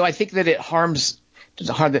and so I think that it harms.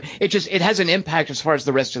 It has an impact as far as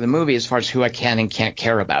the rest of the movie, as far as who I can and can't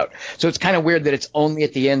care about. So it's kind of weird that it's only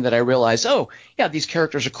at the end that I realize, oh, yeah, these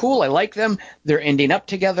characters are cool. I like them. They're ending up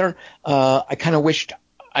together. I kind of wished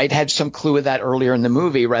I'd had some clue of that earlier in the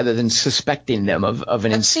movie rather than suspecting them of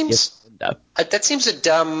an instance. That seems a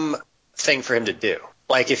dumb thing for him to do.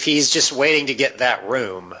 Like if he's just waiting to get that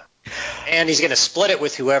room. And he's going to split it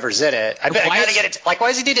with whoever's in it. I got to get it. Like, why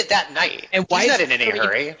does he need it that night? And he's not in any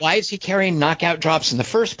hurry. Why is he carrying knockout drops in the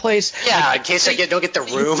first place? Yeah, in case I don't get the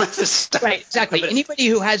room. Right, exactly. Anybody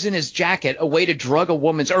who has in his jacket a way to drug a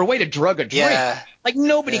woman's or a way to drug a drink, like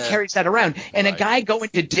nobody carries that around. And a guy going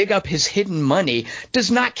to dig up his hidden money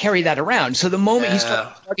does not carry that around. So the moment he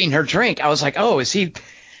started drugging her drink, I was like, oh, is he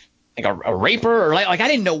like a raper or like I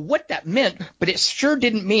didn't know what that meant, but it sure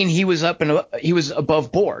didn't mean he was he was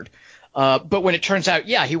above board. But when it turns out,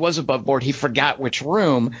 he was above board. He forgot which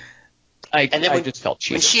room. I just felt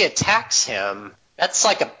cheated. When she attacks him, that's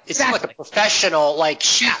like it's like a professional. Like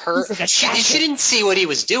she didn't see what he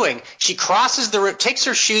was doing. She crosses the room, takes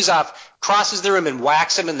her shoes off, crosses the room, and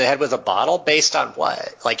whacks him in the head with a bottle. Based on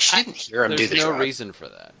what? Like she didn't hear him do the drug. There's no reason for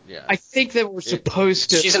that. Yeah. I think that we're supposed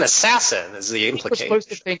to. She's an assassin, is the implication. We're supposed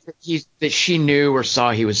to think that she knew or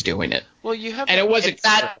saw he was doing it. Well, you have, and it wasn't.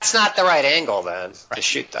 That's not the right angle then to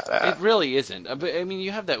shoot that at. It really isn't. But I mean,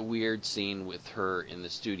 you have that weird scene with her in the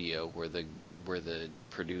studio where the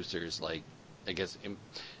producers like. I guess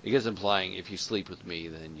implying if you sleep with me,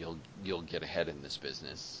 then you'll get ahead in this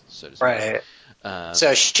business, so to speak. Right.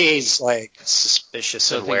 So she's like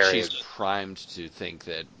suspicious and wary. She's primed to think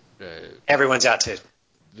that everyone's out to,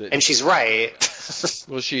 and she's right.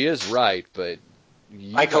 Well, she is right, but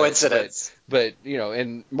by coincidence. But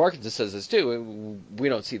and Markinson says this too. We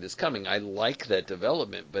don't see this coming. I like that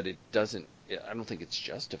development, but it doesn't. I don't think it's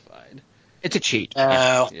justified. It's a cheat.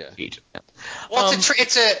 Cheat. Well,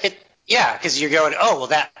 yeah, because you're going, oh, well,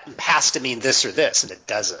 that has to mean this or this, and it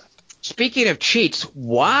doesn't. Speaking of cheats,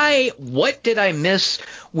 what did I miss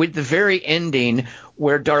with the very ending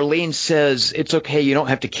where Darlene says, it's okay, you don't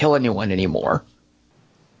have to kill anyone anymore?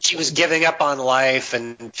 She was giving up on life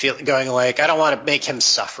and going like, I don't want to make him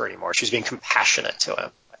suffer anymore. She was being compassionate to him.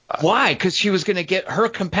 Why? Because her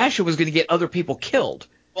compassion was going to get other people killed.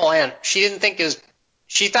 Well, and she didn't think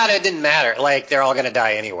she thought it didn't matter. Like, they're all going to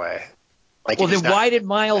die anyway. Like, well, then why did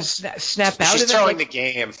Miles snap out of it? She's throwing the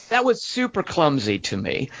game. That was super clumsy to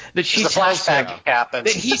me. That she the flashback happens.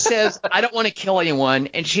 That he says, I don't want to kill anyone,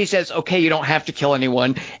 and she says, okay, you don't have to kill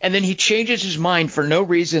anyone. And then he changes his mind for no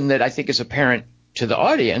reason that I think is apparent to the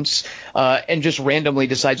audience, and just randomly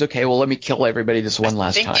decides, okay, well, let me kill everybody this one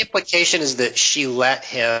last time. I think the implication is that she let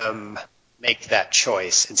him make that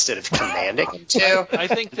choice instead of commanding him to. I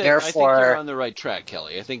think you're on the right track,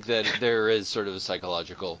 Kelly. I think that there is sort of a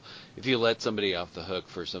psychological, if you let somebody off the hook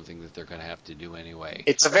for something that they're going to have to do anyway.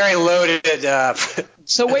 It's a very loaded.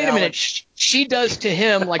 So wait a minute. She does to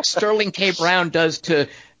him like Sterling K. Brown does to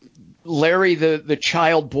Larry the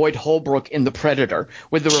child Boyd Holbrook in The Predator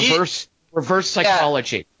with the reverse reverse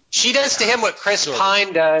psychology. She does to him what Chris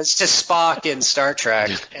Pine does to Spock in Star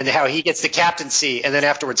Trek, and how he gets the captaincy, and then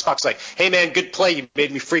afterwards Spock's like, "Hey man, good play. You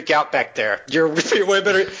made me freak out back there. You're way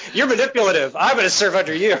better. You're manipulative. I'm gonna serve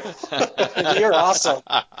under you. You're awesome."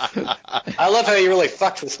 I love how you really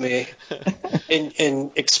fucked with me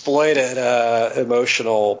and exploited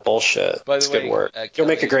emotional bullshit. By the way, good work. Kelly, You'll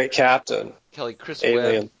make a great captain. Kelly, Chris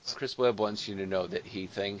Webb wants you to know that he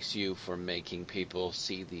thanks you for making people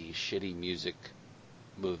see the shitty music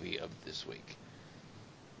movie of this week.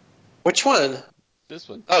 Which one? This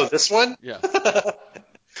one. Oh, this one? Yeah.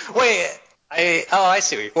 Wait, I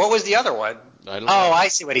see. What was the other one? I don't know. I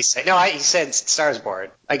see what he's saying. No, he said Stars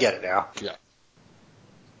Born. I get it now. Yeah.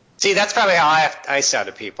 See, that's probably how I sound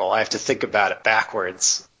to people. I have to think about it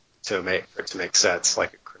backwards for it to make sense,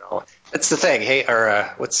 like a chronology. That's the thing. Hey,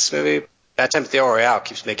 what's this movie? Bad Time at the El Royale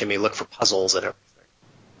keeps making me look for puzzles and everything.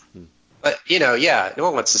 But, no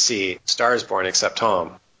one wants to see Stars Born except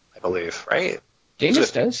Tom, I believe, right?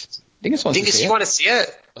 Dingus does. Dingus wants to see it. You want to see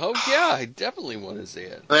it? Oh, yeah, I definitely want to see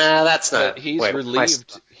it. That's not... But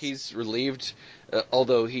he's relieved,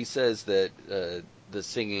 although he says that the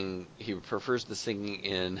singing, he prefers the singing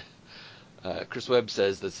in, Chris Webb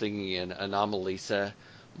says the singing in Anomalisa,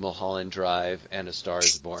 Mulholland Drive, and A Star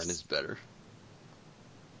is Born is better.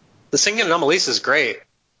 The singing in Anomalisa is great.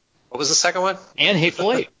 What was the second one? And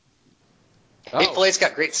Hateful Eight. Hateful Eight's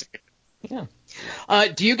got great singing. Yeah.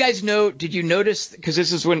 Do you guys know, did you notice, because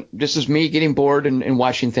this is me getting bored and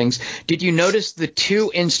watching things, did you notice the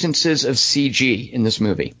 2 instances of CG in this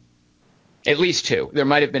movie? At least 2. There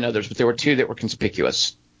might have been others, but there were 2 that were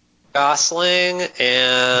conspicuous. Gosling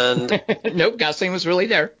and... Nope, Gosling was really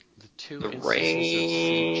there. The 2 instances of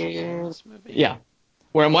CG in this movie? Yeah.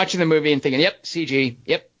 Where I'm watching the movie and thinking, yep,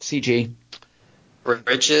 CG.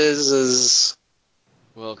 Bridges is...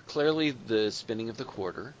 Well, clearly the spinning of the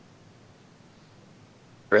quarter.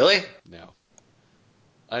 Really? No.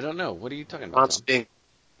 I don't know. What are you talking about, Tom?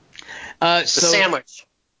 The sandwich.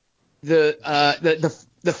 The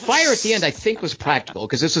fire at the end, I think, was practical,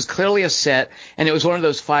 because this was clearly a set, and it was one of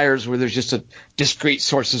those fires where there's just discrete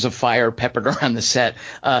sources of fire peppered around the set.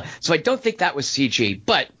 So I don't think that was CG.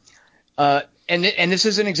 But and this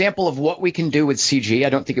is an example of what we can do with CG. I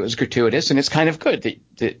don't think it was gratuitous, and it's kind of good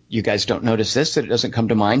that you guys don't notice this, that it doesn't come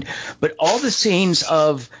to mind. But all the scenes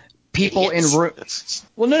of people in rooms.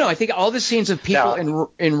 Well, no. I think all the scenes of people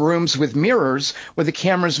in rooms with mirrors where the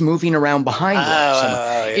camera's moving around behind them.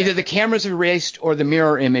 Yeah. Either the camera's erased or the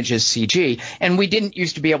mirror image is CG. And we didn't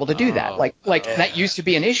used to be able to do that. That used to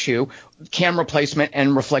be an issue, camera placement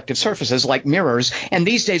and reflective surfaces like mirrors. And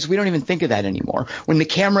these days we don't even think of that anymore. When the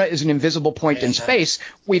camera is an invisible point in space,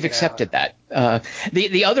 we've accepted that.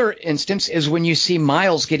 The other instance is when you see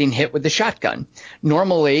Miles getting hit with the shotgun.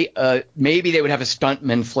 Normally, maybe they would have a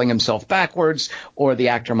stuntman fling himself backwards, or the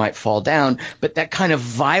actor might fall down. But that kind of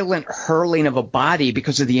violent hurling of a body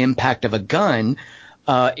because of the impact of a gun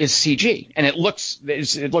is CG, and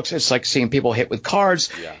it's like seeing people hit with cars.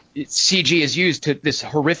 Yeah. CG is used to this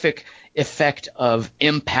horrific effect of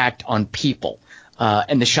impact on people,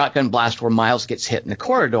 and the shotgun blast where Miles gets hit in the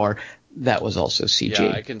corridor, that was also CG.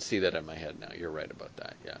 Yeah, I can see that in my head now. You're right about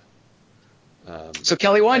that. Yeah. So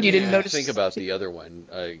Kelly Wand, you didn't notice? Think about the other one,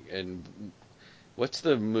 and what's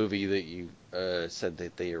the movie that you said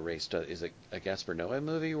that they erased? Is it a Gaspar Noé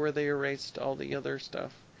movie where they erased all the other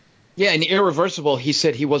stuff? Yeah, and Irreversible, he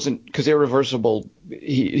said he wasn't, because Irreversible,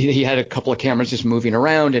 he had a couple of cameras just moving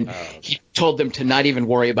around, and he told them to not even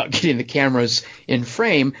worry about getting the cameras in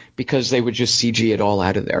frame because they would just CG it all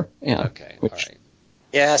out of there. Yeah. Okay, all right.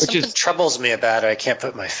 Yeah, something troubles me about it. I can't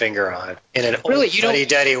put my finger on in an old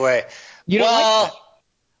fuddy-duddy way. You don't like that?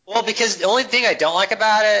 Well, because the only thing I don't like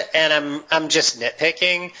about it, and I'm just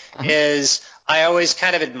nitpicking, is I always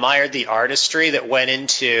kind of admired the artistry that went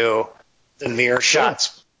into the mirror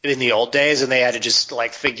shots in the old days, and they had to just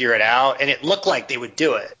figure it out, and it looked like they would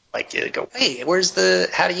do it. Like, you'd go, wait,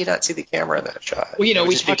 how do you not see the camera in that shot? Well,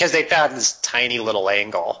 because they found this tiny little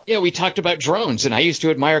angle. Yeah, we talked about drones, and I used to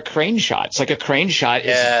admire crane shots. Like, a crane shot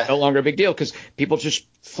is no longer a big deal because people just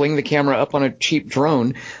fling the camera up on a cheap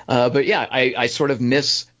drone. But yeah, I sort of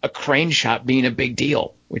miss a crane shot being a big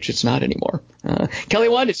deal, which it's not anymore. Kelly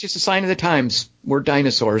Wand, it's just a sign of the times. We're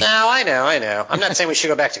dinosaurs. No, I know. I'm not saying we should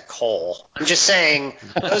go back to coal. I'm just saying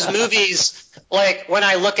those movies, when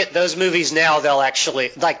I look at those movies now, they'll actually,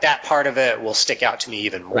 that part of it will stick out to me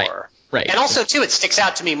even more. Right. And also, too, it sticks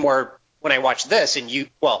out to me more when I watch this, and it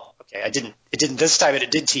didn't this time, and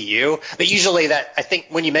it did to you. But usually I think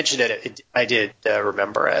when you mentioned it, I did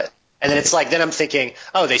remember it. And then it's then I'm thinking,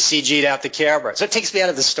 oh, they CG'd out the camera. So it takes me out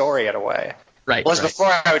of the story in a way. Right. Whereas before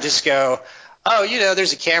I would just go, oh,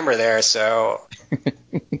 there's a camera there, so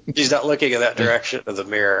she's not looking in that direction of the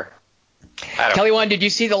mirror. Kelly Wand, did you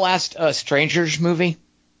see the last Strangers movie?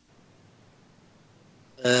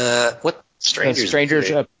 What Strangers?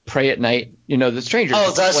 Strangers Pray at Night. The Strangers.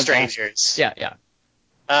 Oh, The Strangers. Yeah.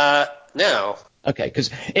 No. Okay, because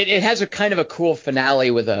it has a kind of a cool finale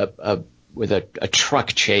with a truck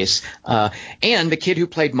chase, and the kid who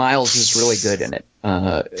played Miles is really good in it.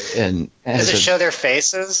 And does it show their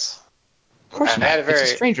faces? Of course not. It's a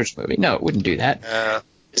Strangers movie. No, it wouldn't do that.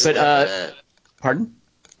 Pardon?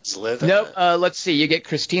 Does Liv? No. Let's see. You get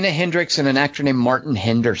Christina Hendricks and an actor named Martin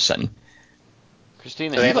Henderson.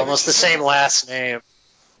 Christina. So they have almost the same last name.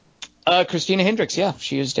 Christina Hendricks, yeah,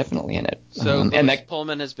 she is definitely in it. So Louis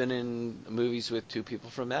Pullman has been in movies with two people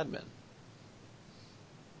from Mad Men.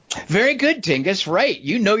 Very good, Dingus. Right,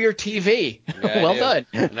 you know your TV. Yeah, well done.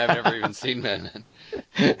 And I've never even seen Mad Men.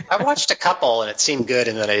 I watched a couple and it seemed good,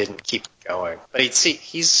 and then I didn't keep going. But he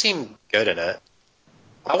seemed good in it.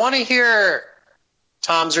 I want to hear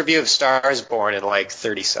Tom's review of Stars Born in like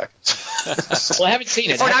 30 seconds. Well, I haven't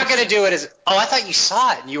seen it. If we're not going to do it as... Oh, I thought you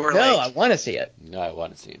saw it and you were No, I want to see it. No, I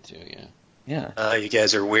want to see it too, yeah. Yeah. You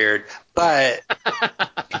guys are weird. But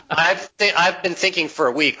I've been thinking for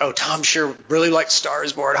a week, Tom sure really likes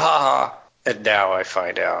Stars Born, haha. And now I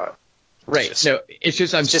find out. Right. It's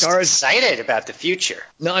just I'm excited about the future.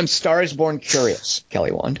 No, I'm Stars Born curious,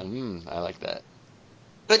 Kelly Wand. I like that.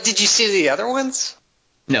 But did you see the other ones?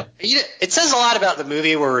 No. It says a lot about the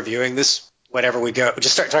movie we're reviewing this. Whenever we go,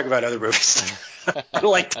 just start talking about other movies.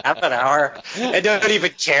 Like half an hour. And don't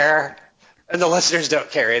even care. And the listeners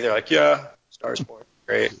don't care either. They're like, yeah, Stars Born.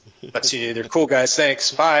 Great. Let's see you. They're cool guys.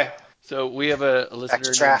 Thanks. Bye. So we have a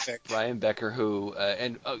listener named Brian Becker who,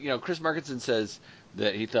 Chris Markinson says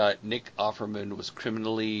that he thought Nick Offerman was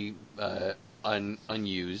criminally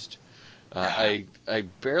unused. I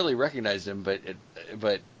barely recognized him,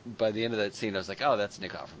 but by the end of that scene, I was like, oh, that's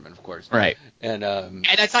Nick Offerman, of course. Right. And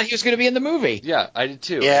I thought he was going to be in the movie. Yeah, I did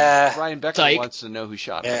too. Yeah. And Brian Becker wants to know who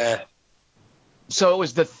shot him. Yeah. So it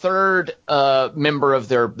was the third member of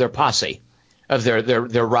their posse, of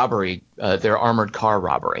their robbery, their armored car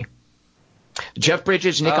robbery. Jeff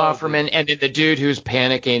Bridges, Nick Offerman, and then the dude who's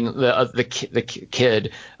panicking, the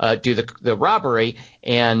kid, do the robbery,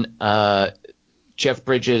 and Jeff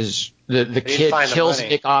Bridges, the kid kills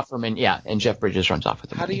Nick Offerman, and Jeff Bridges runs off with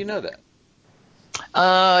the money. How do you know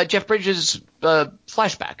that? Jeff Bridges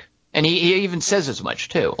flashback, and he even says as much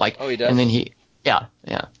too. He does. And then yeah.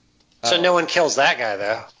 So no one kills that guy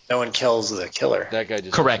though. No one kills the killer. That guy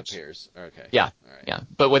just disappears. Okay. Yeah. All right. Yeah.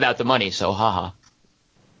 But without the money, so haha. All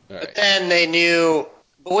right. But then they knew.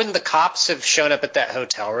 But wouldn't the cops have shown up at that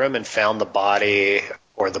hotel room and found the body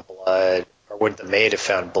or the blood, or would the maid have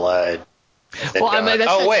found blood?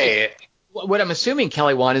 Well, wait. What I'm assuming,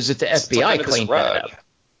 Kelly Wand, is that the FBI cleaned that up.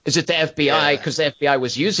 Is it the FBI, because the FBI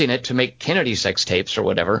was using it to make Kennedy sex tapes or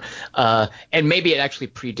whatever, and maybe it actually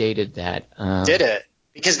predated that. Did it?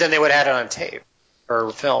 Because then they would have had it on tape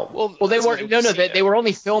or film. Well, they weren't. No, they were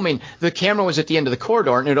only filming. The camera was at the end of the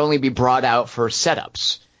corridor, and it would only be brought out for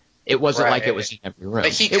setups. It wasn't like it was in every room.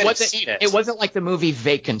 But he could have seen it. It wasn't like the movie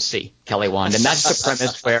Vacancy, Kelly Wand, and that's the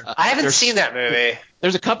premise where I haven't seen that movie.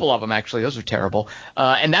 There's a couple of them actually; those are terrible.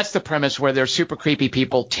 And that's the premise where there's super creepy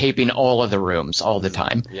people taping all of the rooms all the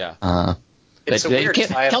time. Yeah. It's a weird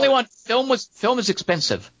title. Kelly Wand, film is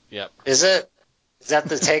expensive. Yep. Is it? Is that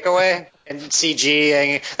the takeaway? And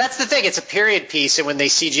CG. That's the thing. It's a period piece, and when they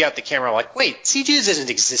CG out the camera, I'm like, wait, CG doesn't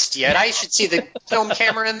exist yet. I should see the film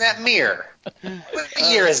camera in that mirror.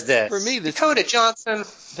 What year is this? For me, Dakota Johnson.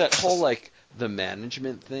 That whole the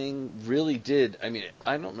management thing really did. I mean,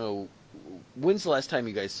 I don't know. When's the last time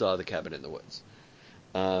you guys saw The Cabin in the Woods?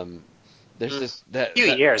 There's a few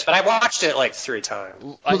years, but I watched it like 3 times.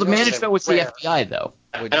 Well, the management was the FBI, though.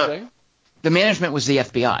 What'd you say? The management was the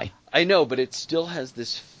FBI. I know, but it still has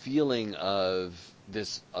this feeling of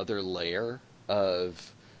this other layer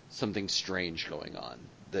of something strange going on.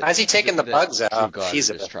 How's he taking the bugs out? Drew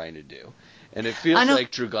Goddard is trying to do. And it feels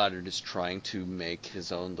like Drew Goddard is trying to make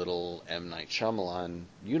his own little M. Night Shyamalan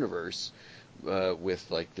universe with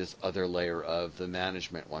this other layer of the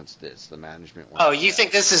management wants this, the management wants that.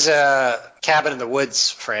 Think this is a Cabin in the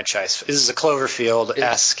Woods franchise? This is a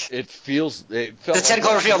Cloverfield-esque. It felt the 10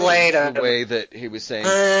 Cloverfield Lane. The way that he was saying,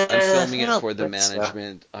 I'm filming it for the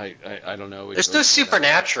management. So. I don't know. There's no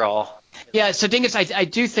supernatural. Yeah, so Dingus, I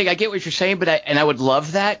do think I get what you're saying, but I would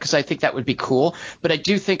love that because I think that would be cool. But I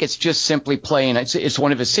do think it's just simply playing. It's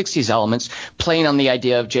one of his '60s elements, playing on the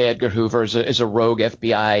idea of J. Edgar Hoover as a rogue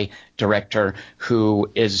FBI director who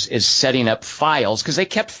is setting up files, because they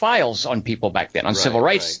kept files on people back then, on civil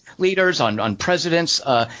rights leaders, on presidents.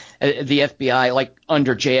 The FBI, like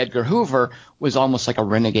under J. Edgar Hoover, was almost like a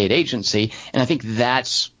renegade agency, and I think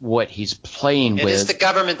that's what he's playing with. It is the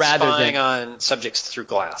government spying than, on subjects through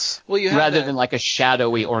glass. Well, rather than like a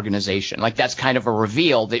shadowy organization. Like that's kind of a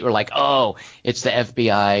reveal that you're like, oh, it's the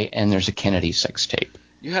FBI and there's a Kennedy sex tape.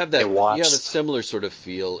 You have that. You have a similar sort of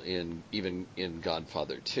feel in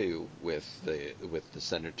Godfather 2 with the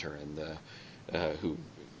senator and the who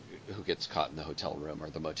gets caught in the hotel room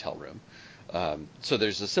or the motel room. So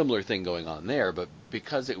there's a similar thing going on there, but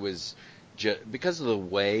because it was because of the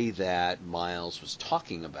way that Miles was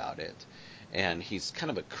talking about it, and he's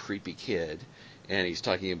kind of a creepy kid, and he's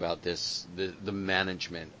talking about this. The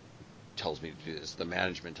management tells me to do this. The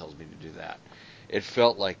management tells me to do that. It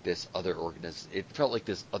felt like this other It felt like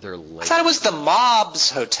this other layer. I thought it was the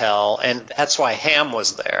mob's hotel, and that's why Ham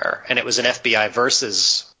was there, and it was an FBI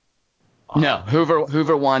versus. No,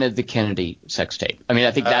 Hoover wanted the Kennedy sex tape. I mean,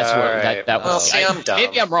 I think that's where that was. See, I'm dumb.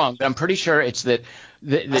 Maybe I'm wrong, but I'm pretty sure it's that.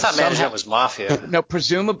 I thought management was mafia. No,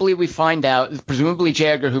 presumably J.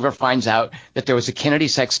 Edgar Hoover finds out that there was a Kennedy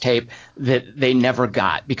sex tape that they never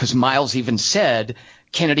got, because Miles even said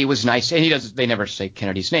Kennedy was nice, and they never say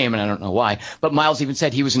Kennedy's name, and I don't know why, but Miles even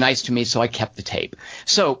said he was nice to me, so I kept the tape.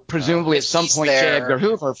 So presumably at some point J. Edgar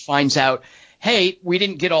Hoover finds out, hey, we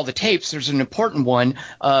didn't get all the tapes, there's an important one.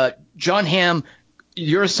 John Hamm,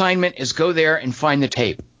 your assignment is go there and find the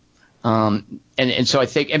tape. And so I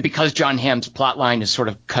think, and because John Hamm's plot line is sort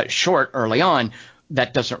of cut short early on,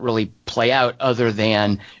 that doesn't really play out other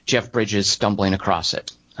than Jeff Bridges stumbling across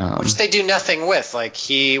it. Which they do nothing with. Like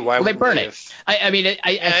they burn it.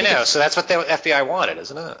 I know. So that's what the FBI wanted,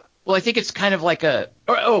 isn't it? Well, I think it's kind of like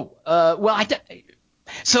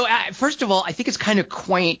So first of all, I think it's kind of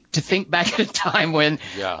quaint to think back at a time when,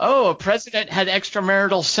 a president had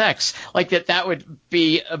extramarital sex. Like that would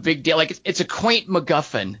be a big deal. Like it's a quaint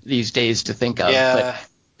MacGuffin these days to think of. Yeah.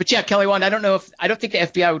 But yeah, Kelly Wand, I don't think the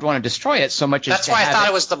FBI would want to destroy it so much as that's why I thought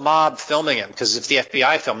it was the mob filming him, because if the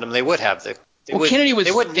FBI filmed him, they would have the. Kennedy was.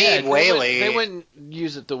 They wouldn't need Whaley. They wouldn't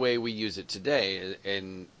use it the way we use it today.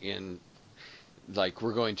 In like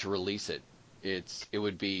we're going to release it. It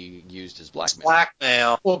would be used as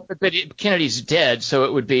blackmail. Well, but Kennedy's dead, so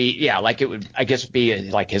it would be like it would, I guess, be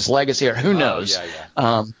like his legacy, or who knows.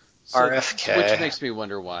 RFK. Which makes me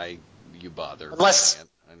wonder why you bother. Unless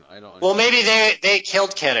I don't. Well, maybe they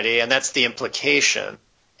killed Kennedy, and that's the implication,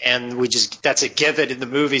 and that's a given in the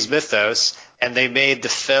movie's mythos, and they made the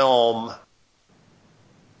film.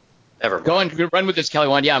 Never mind. Go on, run with this, Kelly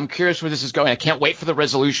Wand. Yeah, I'm curious where this is going. I can't wait for the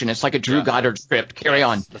resolution. It's like a Drew Goddard script. Carry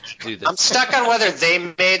on. Let's do this. I'm stuck on whether they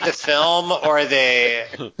made the film or they,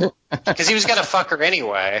 because he was gonna fuck her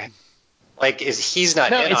anyway. Like, he's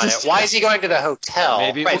not in on it? Why is he going to the hotel?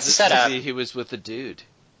 Maybe it was set up. He was with the dude.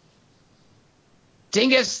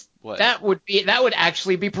 Dingus, what? That would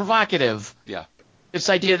actually be provocative. Yeah. This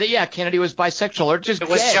idea that Kennedy was bisexual or just it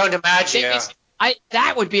was Joe DiMaggio.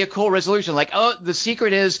 That would be a cool resolution. Like, the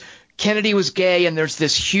secret is Kennedy was gay, and there's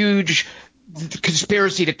this huge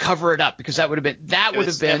conspiracy to cover it up, because that would have been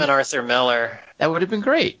him and Arthur Miller. That would have been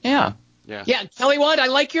great. Yeah. Kelly Wand, I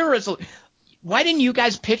like your resolution. Why didn't you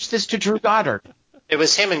guys pitch this to Drew Goddard? It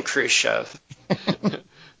was him and Khrushchev.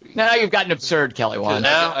 Now you've gotten absurd, Kelly Wand.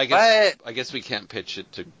 I guess we can't pitch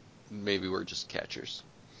it to. Maybe we're just catchers.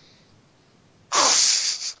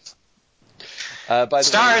 By the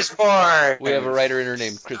Star is born. We have a writer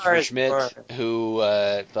named Christopher Schmidt who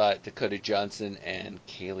thought Dakota Johnson and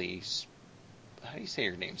Kaylee. How do you say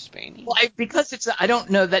your name, Spaney? Well, because I don't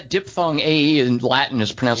know that diphthong A in Latin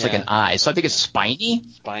is pronounced like an I, so I think it's Spiny.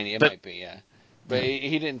 Spiny, it might be, yeah. But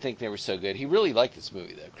he didn't think they were so good. He really liked this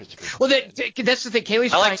movie, though, Christopher Schmidt. Well, that's the thing. Kaylee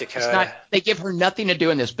Spiny, they give her nothing to do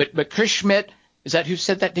in this. But Chris Schmidt, is that who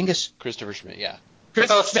said that, Dingus? Christopher Schmidt, yeah.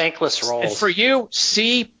 Both thankless roles. And for you,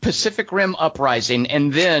 see Pacific Rim Uprising,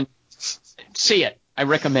 and then see it. I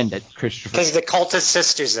recommend it, Christopher. Because the Cultist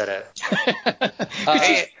Sisters in it.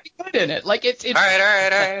 She's good in it. Like it's all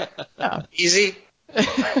right. Yeah. Easy.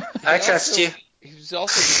 I trust you. He was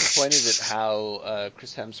also disappointed at how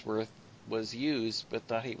Chris Hemsworth was used, but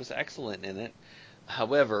thought he was excellent in it.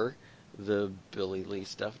 However, the Billy Lee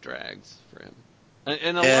stuff drags for him,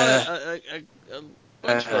 and a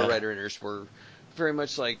bunch of our writers were very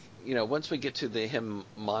much like, once we get to him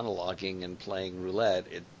monologuing and playing roulette,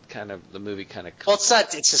 the movie kind of. Well,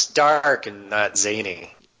 it's just dark and not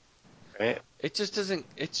zany, right? It just doesn't.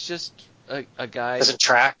 It's just a guy. Doesn't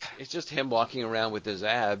track. It's just him walking around with his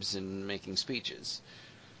abs and making speeches,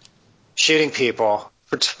 shooting people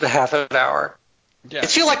for half an hour. Yeah. I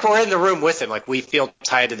feel like we're in the room with him. Like we feel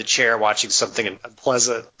tied to the chair watching something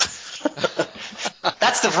unpleasant.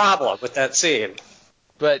 That's the problem with that scene.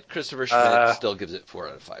 But Christopher Schmidt still gives it 4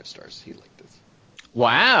 out of 5 stars. He liked this.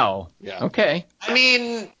 Wow. Yeah. Okay. I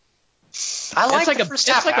mean, I like the first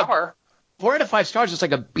half hour. 4 out of 5 stars is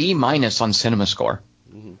like a B- on Cinema Score.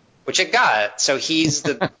 Mm-hmm. Which it got. So he's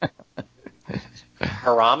the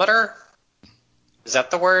barometer? Is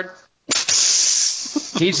that the word?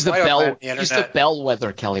 He's the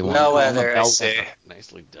bellwether, Kelly. Bellwether, I see.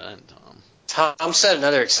 Nicely done, Tom. Tom said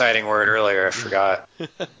another exciting word earlier. I forgot.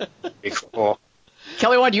 Be cool.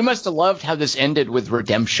 Kelly Wand, you must have loved how this ended with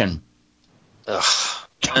redemption. Ugh.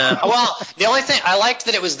 Well, the only thing I liked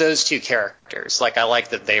that it was those two characters. Like I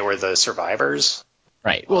liked that they were the survivors.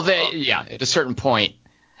 Right. Well, at a certain point.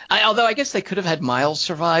 Although I guess they could have had Miles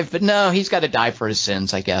survive, but no, he's got to die for his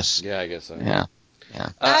sins, I guess. Yeah, I guess so. Yeah.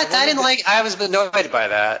 I didn't like. I was annoyed by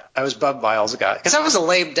that. I was bummed Miles got because that was a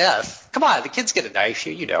lame death. Come on, the kid's gonna knife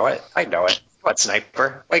you. You know it. I know it. What,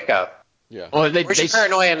 Sniper? Wake up. Yeah. Well, where's your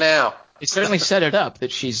paranoia now? They certainly set it up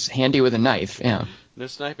that she's handy with a knife. Yeah. No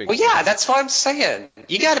sniping. Well, yeah, that's what I'm saying.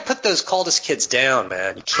 You got to put those cultist kids down,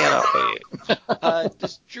 man. You cannot wait.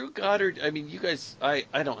 Does Drew Goddard? I mean, you guys. I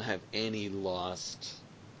don't have any Lost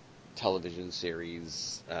television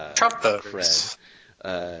series. Trump voters.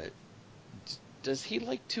 Does he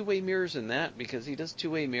like two-way mirrors in that? Because he does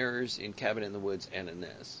two-way mirrors in Cabin in the Woods and in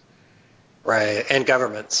this. Right, and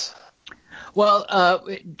governments. Well,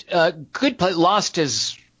 Good Place Lost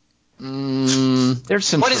is. There's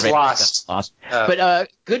some. What is Lost? But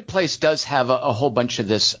Good Place does have a whole bunch of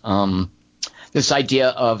this. This idea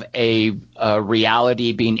of a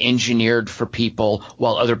reality being engineered for people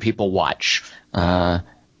while other people watch.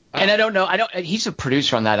 And I don't know. He's a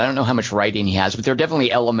producer on that. I don't know how much writing he has, but there are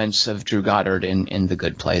definitely elements of Drew Goddard in The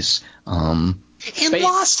Good Place.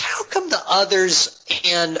 Lost, how come the others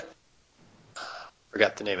and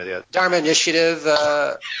forgot the name of the other Dharma Initiative?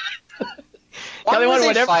 Why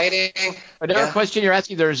were they fighting? Whatever question you're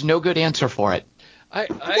asking, there is no good answer for it.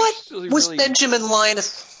 What was Benjamin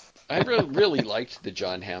Linus? I really liked the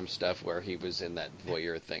John Hamm stuff where he was in that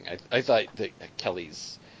voyeur thing. I thought that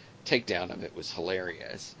Kelly's takedown of it was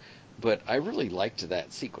hilarious, but I really liked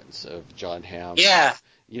that sequence of John Hamm. Yeah.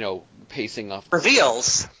 Pacing off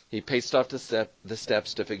reveals. He paced off the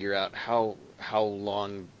steps to figure out how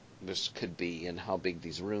long this could be and how big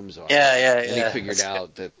these rooms are. Yeah. And he figured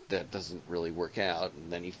out that doesn't really work out,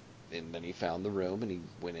 and then he found the room and he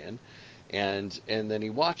went in, and then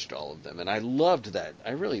he watched all of them, and I loved that.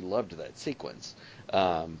 I really loved that sequence.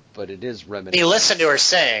 But it is reminiscent. He listened to her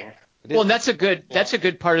saying. Well, that's a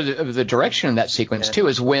good part of the direction of that sequence too.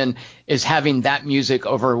 Is having that music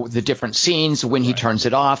over the different scenes, when he turns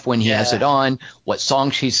it off, when he has it on, what song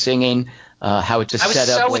she's singing, how it's a setup. I was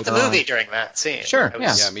so with the movie during that scene. Sure, me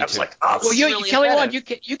too. I was like, oh, Kelly Wand,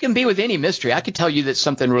 you can be with any mystery. I could tell you that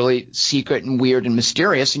something really secret and weird and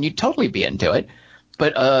mysterious, and you'd totally be into it.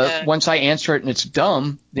 But once I answer it and it's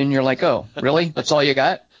dumb, then you're like, oh, really? That's all you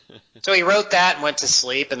got? So he wrote that and went to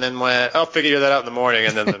sleep, and then went, I'll figure that out in the morning.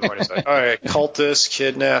 And then the morning's like, all right, cultist,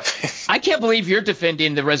 kidnap. I can't believe you're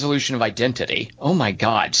defending the resolution of identity. Oh, my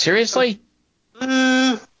God. Seriously?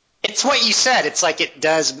 It's what you said. It's like it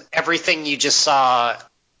does everything you just saw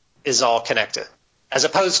is all connected. As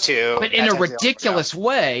opposed to... But in a ridiculous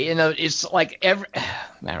way. It's like every...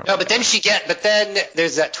 No, but then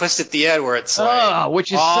there's that twist at the end where it's like...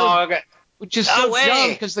 Which is so dumb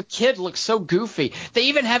because the kid looks so goofy. They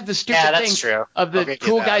even have the stupid thing of the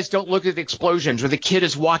cool guys don't look at the explosions, where the kid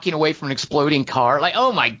is walking away from an exploding car. Like,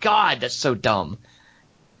 oh my God, that's so dumb.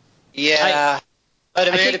 Yeah, but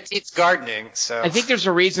Amanda Pete's gardening, so... I think there's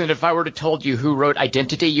a reason that if I were to told you who wrote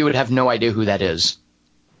Identity, you would have no idea who that is.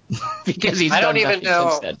 Because he's done nothing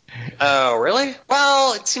since then. Oh, really?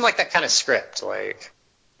 Well, it seemed like that kind of script,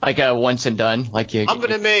 like a once and done. I'm going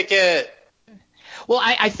to make it... Well,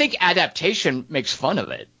 I think adaptation makes fun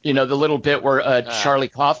of it. The little bit where Charlie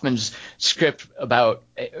Kaufman's script about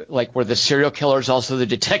where the serial killer is also the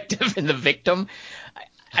detective and the victim.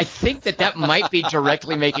 I think that might be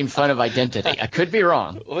directly making fun of Identity. I could be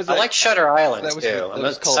wrong. I like Shutter Island too. I'm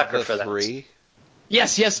a sucker for that.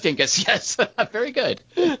 Yes, Dingus. Yes, very good.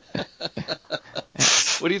 What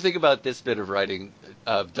do you think about this bit of writing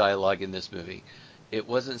of dialogue in this movie? It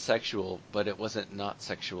wasn't sexual, but it wasn't not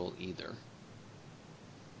sexual either.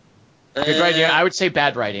 Good writing. I would say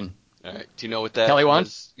bad writing. All right. Do you know what that Kelly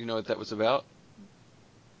was? You know what that was about?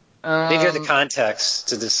 Maybe hear the context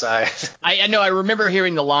to decide. I know. I remember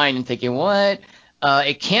hearing the line and thinking, "What?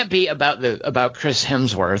 It can't be about Chris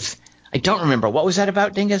Hemsworth." I don't remember. What was that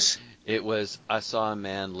about, Dingus? It was, I saw a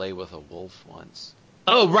man lay with a wolf once.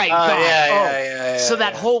 Oh, right. God. Yeah. So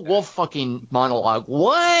that whole wolf fucking monologue.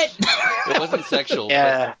 What? It wasn't sexual,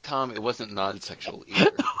 Yeah. but Tom, it wasn't non-sexual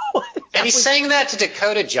either. And he's saying that to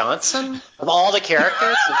Dakota Johnson of all the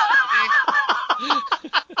characters.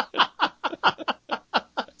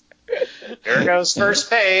 There goes first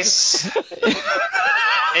base.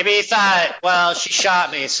 Maybe he thought, well, she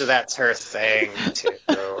shot me, so that's her thing too.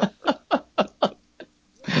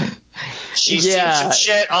 She's seen some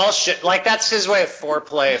shit, all shit. Like, that's his way of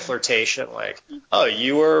foreplay, flirtation. Like, oh,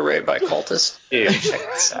 you were raped by cultists? Dude, check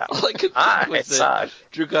this out. All I could think was that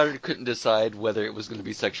Drew Goddard couldn't decide whether it was going to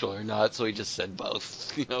be sexual or not, so he just said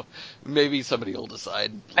both. Maybe somebody will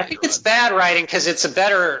decide. I think it's bad writing because it's a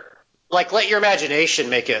better, like, let your imagination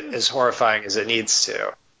make it as horrifying as it needs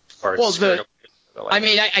to.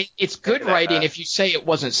 It's good writing if you say it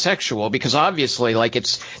wasn't sexual, because obviously, like,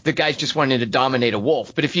 it's the guy's just wanting to dominate a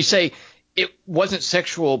wolf. But if you say it wasn't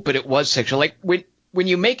sexual, but it was sexual, like when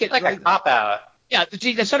you make it like a cop out. Yeah,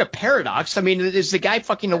 that's not a paradox. I mean, is the guy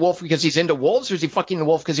fucking the wolf because he's into wolves, or is he fucking the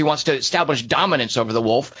wolf because he wants to establish dominance over the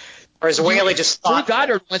wolf? Or is Whaley just Drew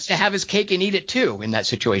Goddard wants to have his cake and eat it too in that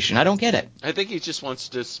situation. I don't get it. I think he just wants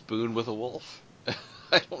to spoon with a wolf.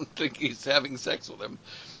 I don't think he's having sex with him.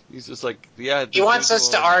 He's just like, yeah. He wants us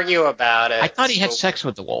to argue about it. I thought he had sex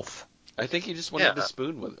with the wolf. I think he just wanted to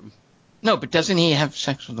spoon with him. No, but doesn't he have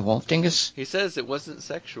sex with the wolf, Dingus? He says it wasn't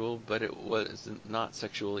sexual, but it wasn't not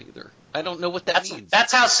sexual either. I don't know what that means.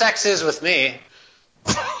 That's how sex is with me.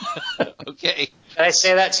 Okay. Did I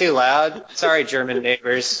say that too loud? Sorry, German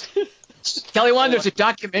neighbors. Kelly Wand, there's a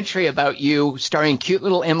documentary about you starring cute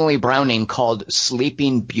little Emily Browning called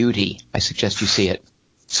Sleeping Beauty. I suggest you see it,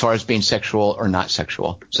 as far as being sexual or not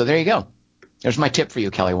sexual. So there you go. There's my tip for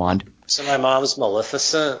you, Kelly Wand. So my mom's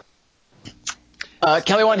Maleficent.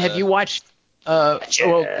 Kelly Wand, have you watched? We'll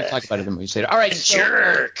talk about it in the movies later. All right,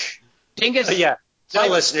 jerk. Dingus. Yeah. My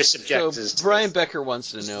listener subjects Brian Becker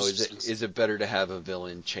wants to know: is it better to have a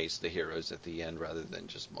villain chase the heroes at the end rather than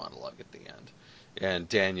just monologue at the end? And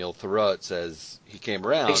Daniel Thoreau says he came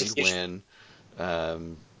around when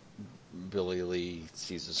Billy Lee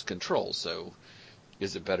seizes control. So,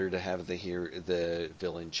 is it better to have the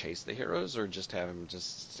villain chase the heroes, or just have him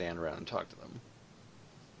just stand around and talk to them?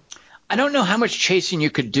 I don't know how much chasing you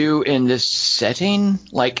could do in this setting.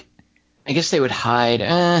 Like, I guess they would hide.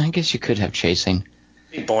 I guess you could have chasing.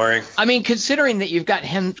 Be boring. I mean, considering that you've got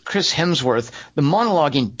Chris Hemsworth, the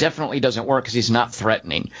monologuing definitely doesn't work because he's not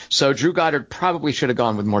threatening. So Drew Goddard probably should have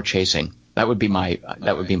gone with more chasing. That would be my.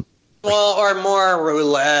 Well, or more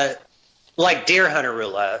roulette, like Deer Hunter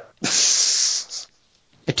roulette.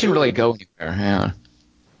 It didn't really go anywhere. Yeah.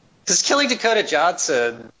 Because killing Dakota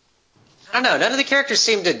Johnson, I don't know. None of the characters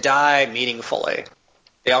seem to die meaningfully.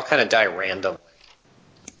 They all kind of die randomly.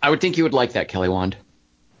 I would think you would like that, Kelly Wand.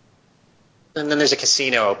 And then there's a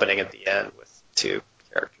casino opening at the end with two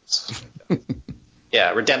characters.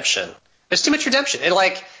 Yeah, redemption. There's too much redemption. And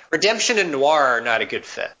like, redemption and noir are not a good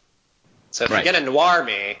fit. So if you're going to noir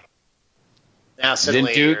me, now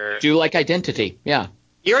suddenly then do like Identity. Yeah.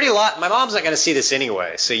 You already lost. My mom's not going to see this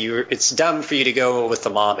anyway, so it's dumb for you to go with the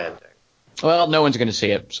mom ending. Well, no one's going to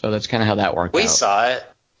see it, so that's kind of how that worked out. We saw it.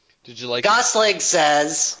 Did you like Gosling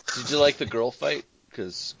says. Did you like the girl fight?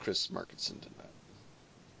 Because Chris Markinson did not.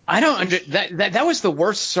 I don't that was the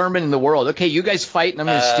worst sermon in the world. Okay, you guys fight, and I'm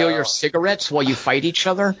going to steal your cigarettes while you fight each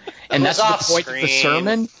other, and that's the point of the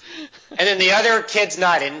sermon. And then the other kid's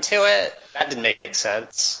not into it. That didn't make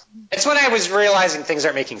sense. It's when I was realizing things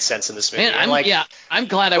aren't making sense in this movie. Man, I'm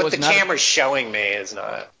glad I was not. What the camera's showing me is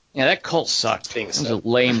not. Yeah, that cult sucked. It was a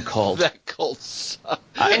lame cult. That cult sucked.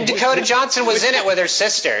 And Dakota Johnson was in it with her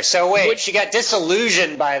sister. So wait, she got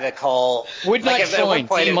disillusioned by the cult. Would not join. At one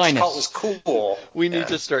point, the cult was cool. We need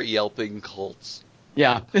to start yelping cults.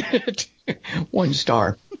 Yeah. 1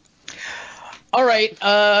 star. All right.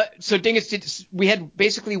 So Dingus, we had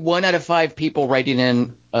basically 1 out of 5 people writing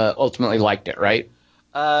in ultimately liked it, right?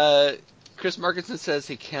 Chris Markinson says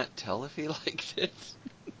he can't tell if he liked it.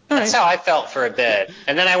 That's how I felt for a bit.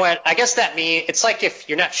 And then I went, I guess that means it's like if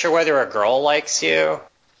you're not sure whether a girl likes you,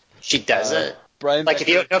 she doesn't. Brian like Becker, if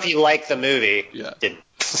you don't know if you like the movie, didn't.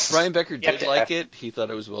 Brian Becker did like it. He thought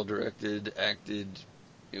it was well directed, acted,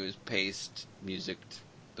 it was paced, music,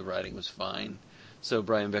 the writing was fine. So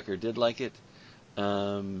Brian Becker did like it.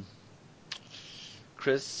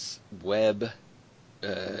 Chris Webb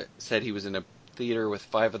said he was in a theater with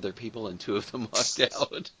 5 other people and 2 of them walked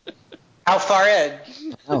out. How far in?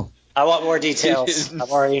 Oh, I want more details. I'm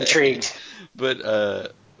already intrigued. But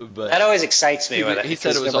that always excites me. He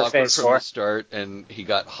said it was awkward from the start, and he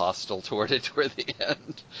got hostile toward it toward the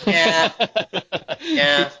end. Yeah.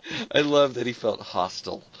 Yeah. I love that he felt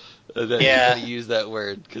hostile. Yeah. I use that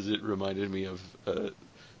word because it reminded me of the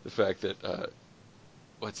fact that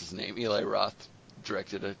what's his name? Eli Roth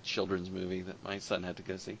directed a children's movie that my son had to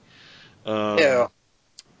go see. Yeah.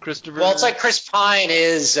 Christopher. Well, it's like Chris Pine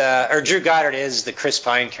is, or Drew Goddard is the Chris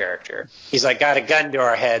Pine character. He's like got a gun to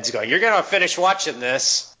our heads going, you're going to finish watching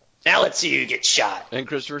this. Now let's see you get shot. And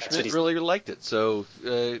Christopher Schmidt really liked it. So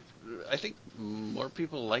I think more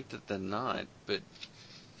people liked it than not, but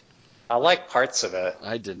I like parts of it.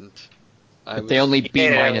 I didn't. But they only B-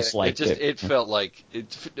 liked it. It felt like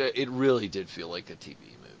it really did feel like a TV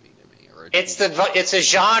movie to me. Or it's a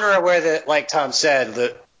genre where like Tom said,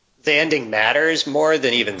 the ending matters more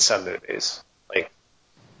than even some movies. Like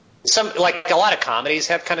a lot of comedies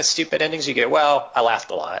have kind of stupid endings. You get, well, I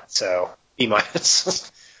laughed a lot, so B-.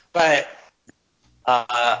 But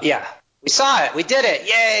yeah, we saw it. We did it.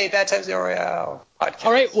 Yay! Bad Times at the Royale podcast.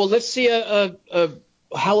 All right. Well, let's see a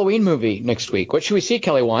Halloween movie next week. What should we see,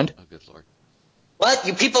 Kelly Wand? Oh, good Lord. What?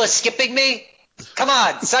 You people are skipping me? Come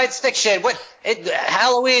on, science fiction.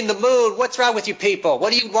 Halloween, the moon. What's wrong with you people?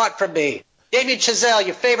 What do you want from me? Damien Chazelle,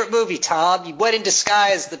 your favorite movie, Tom. You went in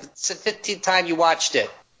disguise the 15th time you watched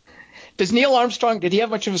it. Does Neil Armstrong, did he have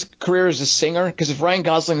much of his career as a singer? Because if Ryan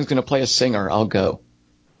Gosling is going to play a singer, I'll go.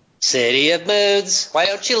 City of Moods. Why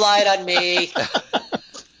don't you light on me?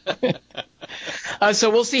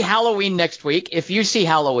 So we'll see Halloween next week. If you see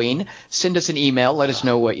Halloween, send us an email. Let us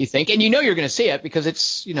know what you think. And you know you're going to see it because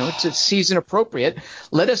it's season appropriate.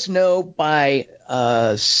 Let us know by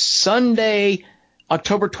Sunday,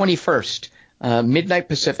 October 21st, midnight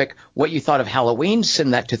Pacific, what you thought of Halloween.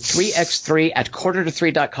 Send that to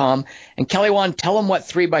 3x3@quarterto3.com. And Kelly Wand, tell them what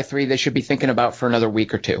 3x3 they should be thinking about for another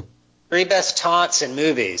week or two. 3 best taunts in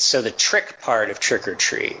movies. So the trick part of Trick or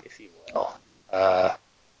Treat, if you will. Well,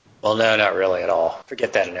 no, not really at all.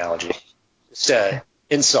 Forget that analogy. Just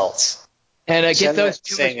insults. And get those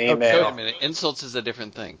to us. Email. Wait a minute. Insults is a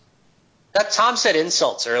different thing. Tom said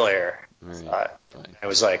insults earlier. Right, fine. I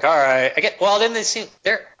was like, all right. Well, then they seem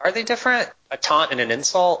are they different? A taunt and an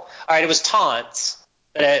insult? All right, it was taunts.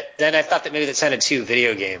 But then I thought that maybe that sounded too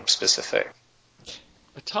video game specific.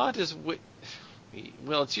 A taunt is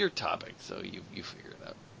well, it's your topic, so you figure it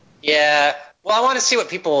out. Yeah. Well, I want to see what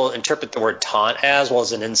people interpret the word taunt as, well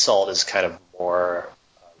as an insult is kind of more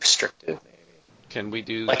restrictive, maybe. Can we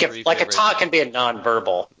do a taunt can be a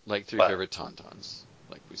nonverbal. Like 3 favorite tauntauns,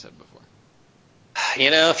 like we said before.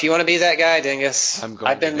 If you want to be that guy, Dingus.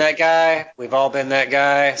 I've been that guy. We've all been that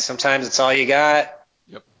guy. Sometimes it's all you got.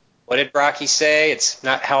 Yep. What did Rocky say? It's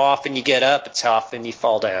not how often you get up, it's how often you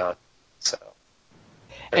fall down. So.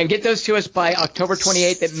 And get those to us by October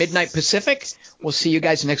 28th at midnight Pacific. We'll see you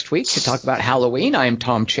guys next week to talk about Halloween. I am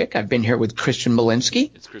Tom Chick. I've been here with Christian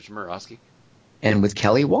Malinsky. It's Christian Murawski. And with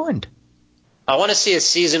Kelly Wand. I want to see a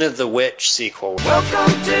Season of the Witch sequel.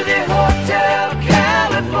 Welcome to the Hotel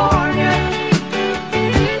California.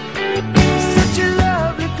 Such a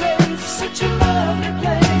lovely place, such a lovely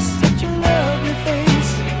place, such a lovely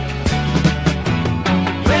face.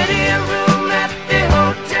 Plenty of room at the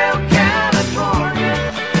Hotel California.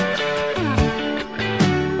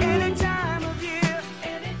 Any time of year,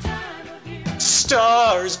 any time of year.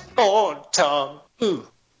 Stars born, Tom. Ooh,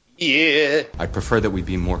 yeah. I'd prefer that we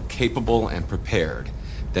be more capable and prepared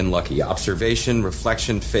than lucky. Observation,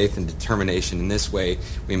 reflection, faith, and determination. In this way,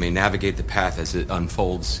 we may navigate the path as it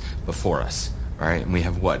unfolds before us. All right, and we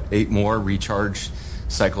have, 8 more recharge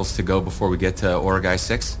cycles to go before we get to Origai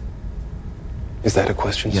 6? Is that a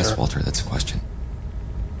question, Yes, sir? Walter, that's a question.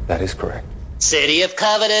 That is correct. City of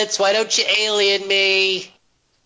Covenants, why don't you alien me?